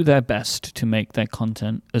do their best to make their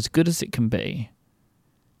content as good as it can be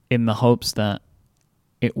in the hopes that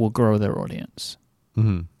it will grow their audience.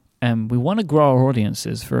 Mm-hmm. And we want to grow our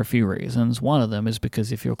audiences for a few reasons. One of them is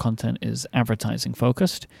because if your content is advertising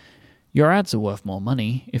focused, your ads are worth more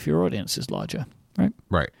money if your audience is larger, right?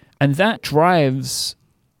 Right. And that drives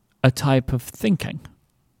a type of thinking.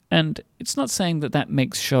 And it's not saying that that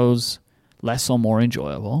makes shows less or more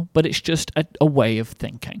enjoyable, but it's just a way of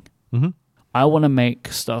thinking. Mm-hmm. I want to make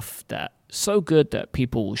stuff that's so good that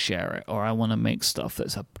people will share it, or I want to make stuff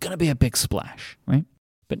that's going to be a big splash, right?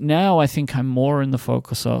 But now I think I'm more in the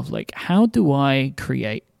focus of, like, how do I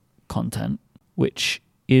create content which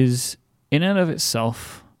is in and of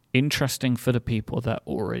itself interesting for the people that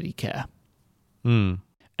already care? Mm.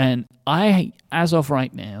 And I, as of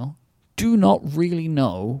right now, do not really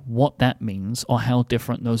know what that means or how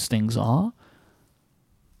different those things are.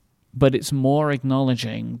 But it's more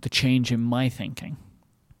acknowledging the change in my thinking.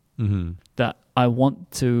 Mm-hmm. That I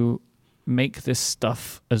want to make this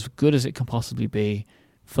stuff as good as it can possibly be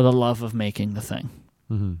for the love of making the thing.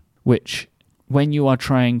 Mm-hmm. Which, when you are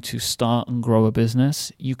trying to start and grow a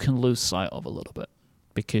business, you can lose sight of a little bit.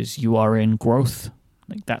 Because you are in growth.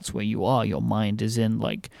 Like, that's where you are. Your mind is in,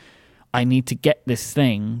 like, I need to get this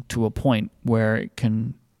thing to a point where it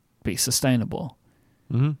can be sustainable.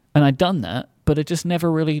 Mm-hmm. And I'd done that, but it just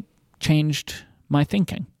never really changed my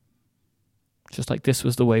thinking. Just like, this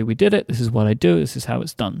was the way we did it. This is what I do. This is how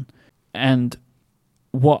it's done. And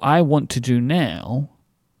what I want to do now,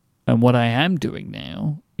 and what I am doing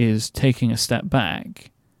now, is taking a step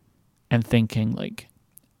back and thinking, like,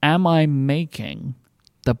 am I making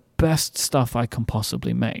the best stuff I can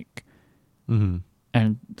possibly make? Mm-hmm.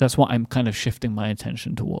 And that's what I'm kind of shifting my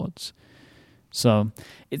attention towards. So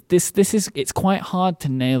it's quite hard to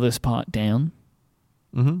nail this part down.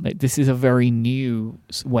 Mm-hmm. Like, this is a very new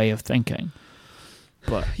way of thinking.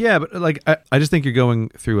 But yeah, but like I just think you're going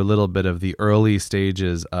through a little bit of the early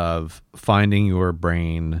stages of finding your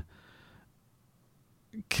brain,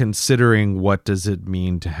 considering what does it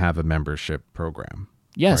mean to have a membership program.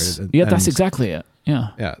 yes, right? yeah, that's exactly it. Yeah.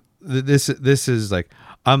 Yeah. This is like,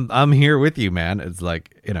 I'm here with you, man. It's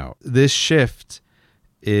like, this shift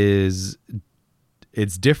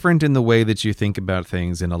it's different in the way that you think about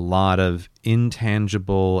things in a lot of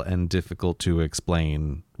intangible and difficult to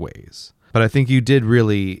explain ways. But I think you did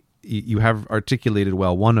really, you have articulated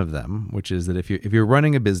well one of them, which is that if you're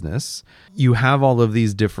running a business, you have all of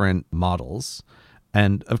these different models.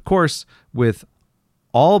 And of course, with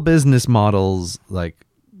all business models, like,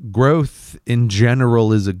 growth in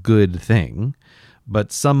general is a good thing,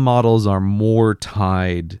 but some models are more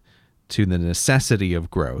tied to the necessity of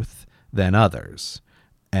growth than others.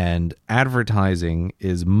 And advertising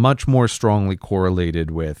is much more strongly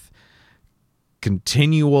correlated with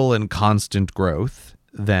continual and constant growth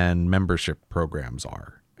than membership programs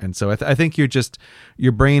are. And so I think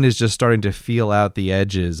your brain is just starting to feel out the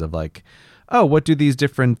edges of, like, oh, what do these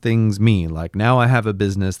different things mean? Like, now I have a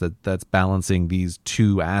business that's balancing these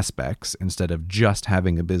two aspects instead of just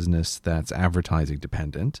having a business that's advertising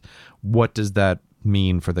dependent. What does that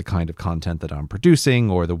mean for the kind of content that I'm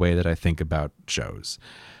producing or the way that I think about shows?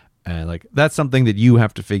 And, like, that's something that you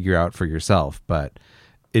have to figure out for yourself, but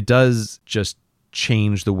it does just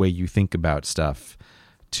change the way you think about stuff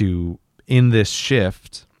to, in this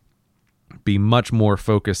shift, be much more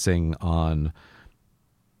focusing on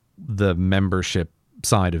the membership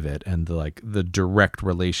side of it and the direct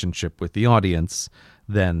relationship with the audience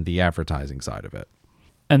than the advertising side of it.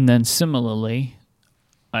 And then similarly,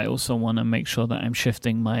 I also want to make sure that I'm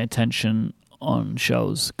shifting my attention on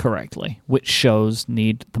shows correctly. Which shows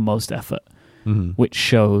need the most effort? Mm-hmm. Which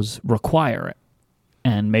shows require it?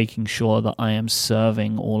 And making sure that I am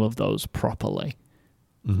serving all of those properly.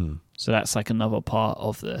 Mm-hmm. So that's like another part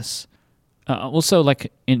of this. Also,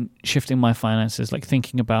 like, in shifting my finances, like,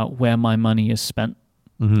 thinking about where my money is spent.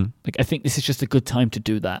 Mm-hmm. Like, I think this is just a good time to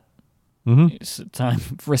do that. Mm-hmm. It's a time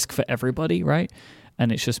of risk for everybody, right?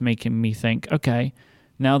 And it's just making me think, okay,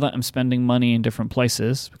 now that I'm spending money in different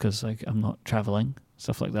places, because, like, I'm not traveling,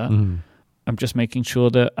 stuff like that, Mm-hmm. I'm just making sure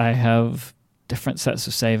that I have different sets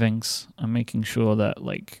of savings. I'm making sure that,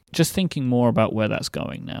 like, just thinking more about where that's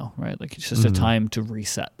going now, right? Like, it's just a time to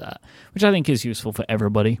reset that, which I think is useful for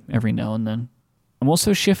everybody every now and then. I'm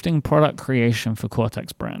also shifting product creation for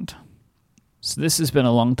Cortex brand. So this has been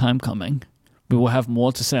a long time coming. We will have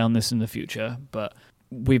more to say on this in the future, but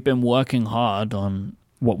we've been working hard on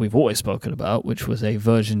what we've always spoken about, which was a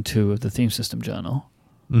version 2 of the theme system journal.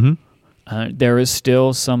 Mm-hmm. There is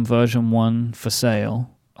still some version 1 for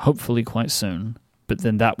sale, hopefully quite soon, but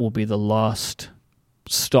then that will be the last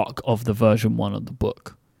stock of the version 1 of the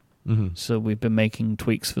book. Mm-hmm. So we've been making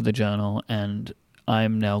tweaks for the journal, and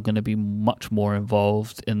I'm now going to be much more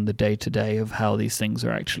involved in the day-to-day of how these things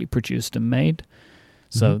are actually produced and made.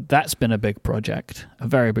 So that's been a big project, a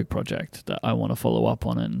very big project that I want to follow up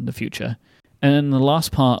on in the future. And then the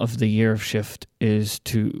last part of the year of shift is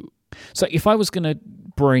to... So if I was going to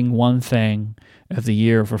bring one thing of the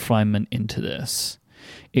year of refinement into this,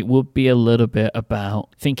 it would be a little bit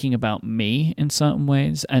about thinking about me in certain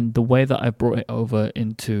ways. And the way that I brought it over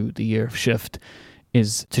into the year of shift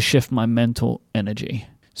is to shift my mental energy.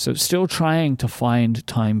 So still trying to find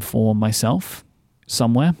time for myself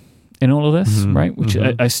somewhere in all of this, right? Which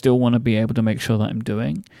I still want to be able to make sure that I'm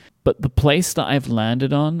doing. But the place that I've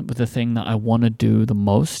landed on with the thing that I want to do the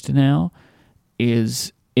most now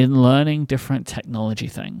is in learning different technology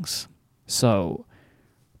things. So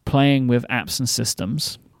playing with apps and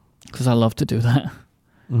systems, because I love to do that.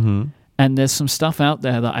 And there's some stuff out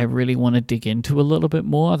there that I really want to dig into a little bit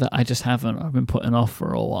more that I just haven't. I've been putting off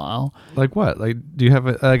for a while. Like what? Like, do you have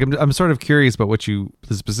a? Like, I'm sort of curious about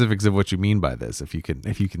the specifics of what you mean by this. If you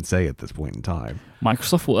can say at this point in time,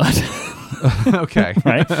 Microsoft Word. Okay,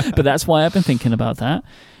 right. But that's why I've been thinking about that.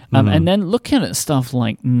 And then looking at stuff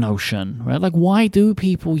like Notion, right? Like, why do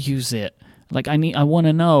people use it? Like, I want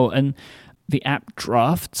to know. And the app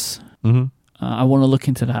drafts. I want to look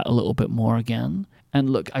into that a little bit more again. And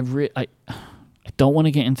look, I don't want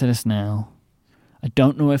to get into this now. I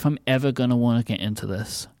don't know if I'm ever going to want to get into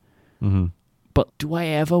this. But do I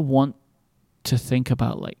ever want to think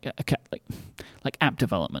about like app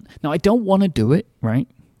development? Now, I don't want to do it, right?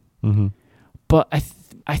 But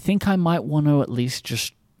I think I might want to at least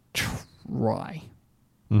just try.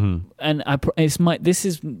 And this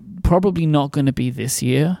is probably not going to be this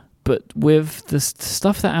year. But with the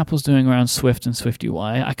stuff that Apple's doing around Swift and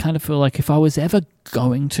SwiftUI, I kind of feel like if I was ever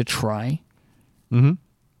going to try,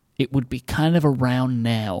 it would be kind of around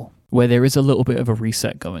now, where there is a little bit of a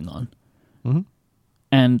reset going on.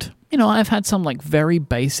 And, I've had some like very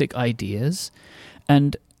basic ideas,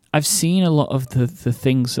 and I've seen a lot of the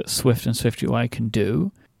things that Swift and SwiftUI can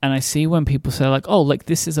do. And I see when people say like, oh, like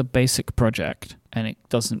this is a basic project and it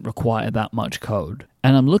doesn't require that much code.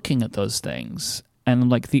 And I'm looking at those things.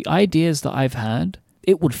 And like the ideas that I've had,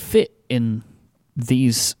 it would fit in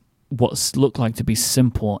these what look like to be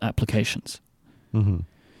simple applications.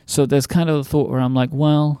 So there's kind of a thought where I'm like,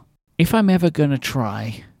 well, if I'm ever going to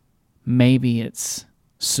try, maybe it's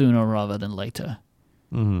sooner rather than later.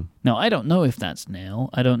 Now, I don't know if that's now.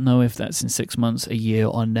 I don't know if that's in 6 months, a year,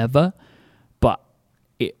 or never. But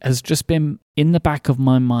it has just been in the back of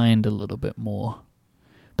my mind a little bit more.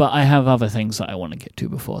 But I have other things that I want to get to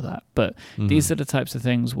before that. But these are the types of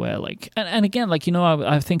things where, like, and again, like,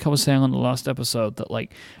 I think I was saying on the last episode that,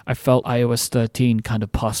 like, I felt iOS 13 kind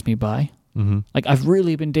of passed me by. Like, I've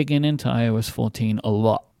really been digging into iOS 14 a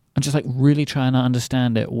lot. I'm just, like, really trying to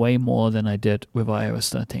understand it way more than I did with iOS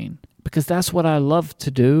 13. Because that's what I love to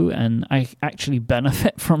do, and I actually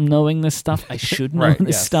benefit from knowing this stuff. I should know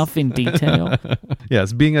this stuff in detail.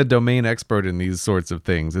 Yes, being a domain expert in these sorts of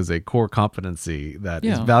things is a core competency that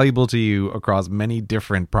is valuable to you across many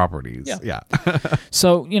different properties.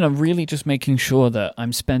 So, really just making sure that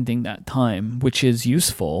I'm spending that time, which is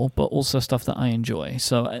useful, but also stuff that I enjoy.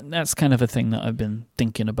 So that's kind of a thing that I've been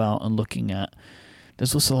thinking about and looking at.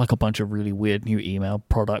 There's also like a bunch of really weird new email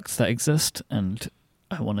products that exist, and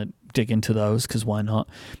I want to dig into those because why not?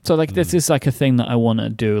 So like this is like a thing that I want to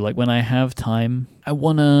do. Like when I have time, I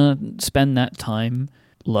want to spend that time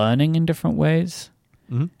learning in different ways.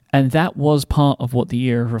 And that was part of what the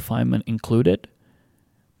year of refinement included.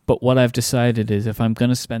 But what I've decided is if I'm going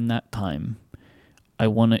to spend that time, I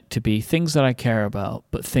want it to be things that I care about,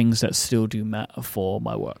 but things that still do matter for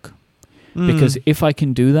my work. Because if I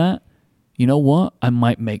can do that, you know what? I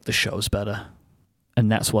might make the shows better. And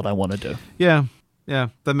that's what I want to do. Yeah,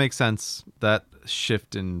 that makes sense. That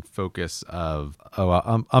shift in focus of,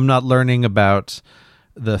 I'm not learning about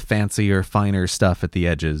the fancier, finer stuff at the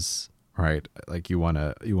edges, right? Like you want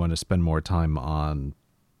to spend more time on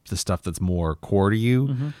the stuff that's more core to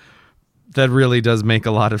you. That really does make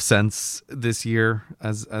a lot of sense this year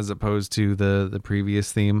as opposed to the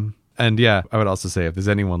previous theme. And yeah, I would also say if there's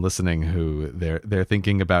anyone listening who they're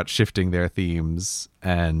thinking about shifting their themes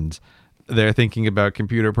and they're thinking about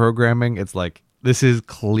computer programming, it's like, this is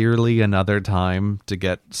clearly another time to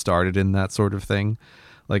get started in that sort of thing.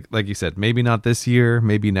 Like you said, maybe not this year,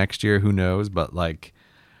 maybe next year, who knows? But like,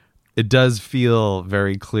 it does feel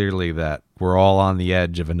very clearly that we're all on the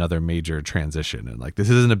edge of another major transition. And like, this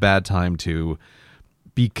isn't a bad time to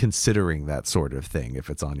be considering that sort of thing if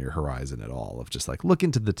it's on your horizon at all, of just like, look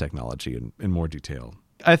into the technology in more detail.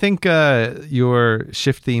 I think your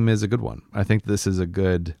shift theme is a good one. I think this is a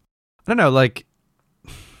good I don't know, like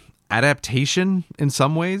adaptation in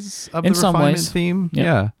some ways of In the some refinement ways. theme. Yeah.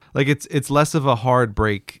 Yeah. Like it's less of a hard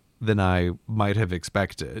break than I might have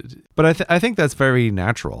expected. But I think that's very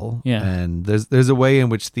natural. Yeah. And there's a way in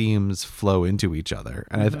which themes flow into each other.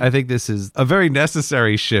 And I think this is a very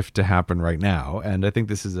necessary shift to happen right now. And I think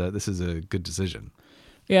this is a good decision.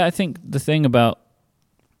 Yeah, I think the thing about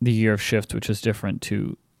the year of shift, which is different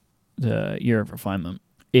to the year of refinement,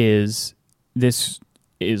 is this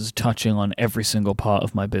is touching on every single part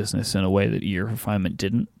of my business in a way that year of refinement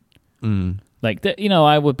didn't. Mm. Like,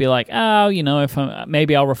 I would be like, if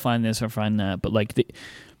maybe I'll refine this or refine that. But like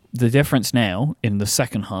the difference now in the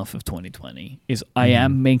second half of 2020 is I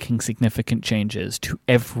am making significant changes to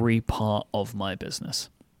every part of my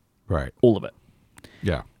business. Right. All of it.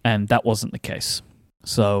 Yeah. And that wasn't the case.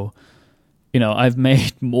 So, I've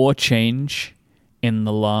made more change in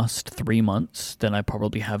the last 3 months than I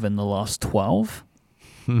probably have in the last 12.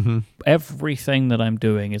 Mm-hmm. Everything that I'm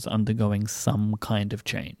doing is undergoing some kind of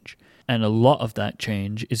change. And a lot of that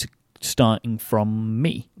change is starting from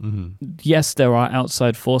me. Mm-hmm. Yes, there are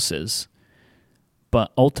outside forces,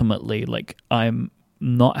 but ultimately, like, I'm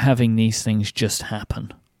not having these things just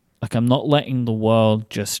happen. Like, I'm not letting the world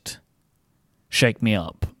just shake me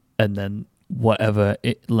up and then whatever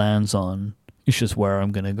it lands on is just where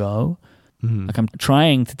I'm going to go. Mm-hmm. Like, I'm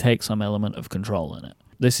trying to take some element of control in it.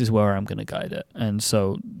 This is where I'm going to guide it. And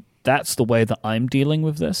so that's the way that I'm dealing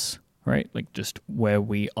with this, right? Like, just where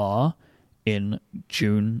we are in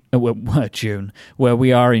where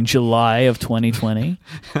we are in July of 2020,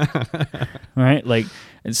 right? Like,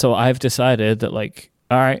 and so I've decided that, like,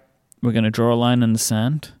 all right, we're going to draw a line in the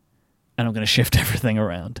sand and I'm going to shift everything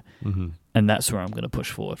around. Mm-hmm. And that's where I'm going to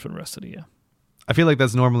push forward for the rest of the year. I feel like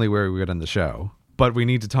that's normally where we would end the show, but we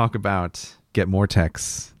need to talk about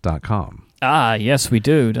getmoretex.com. Ah, yes, we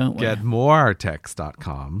do, don't we?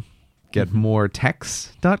 Getmoretex.com.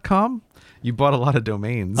 Getmoretex.com. You bought a lot of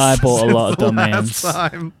domains. I bought a since lot of the domains. last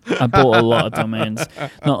time. I bought a lot of domains.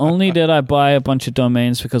 Not only did I buy a bunch of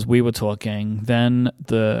domains because we were talking, then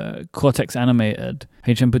the Cortex Animated,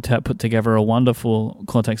 HM Boutet put together a wonderful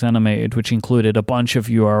Cortex Animated, which included a bunch of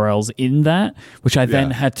URLs in that, which I then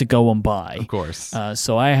had to go and buy. Of course.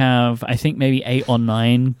 So I have, I think, maybe 8 or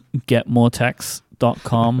 9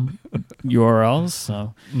 getmoretex.com URLs.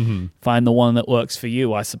 So find the one that works for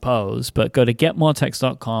you, I suppose. But go to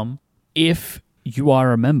getmoretex.com. If you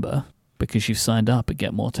are a member, because you've signed up at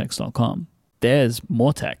getmoretex.com, there's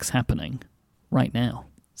Moretex happening right now.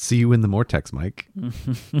 See you in the Moretex, Mike.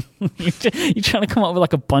 You're trying to come up with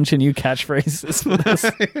like a bunch of new catchphrases for this.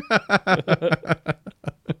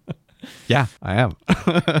 Yeah, I am.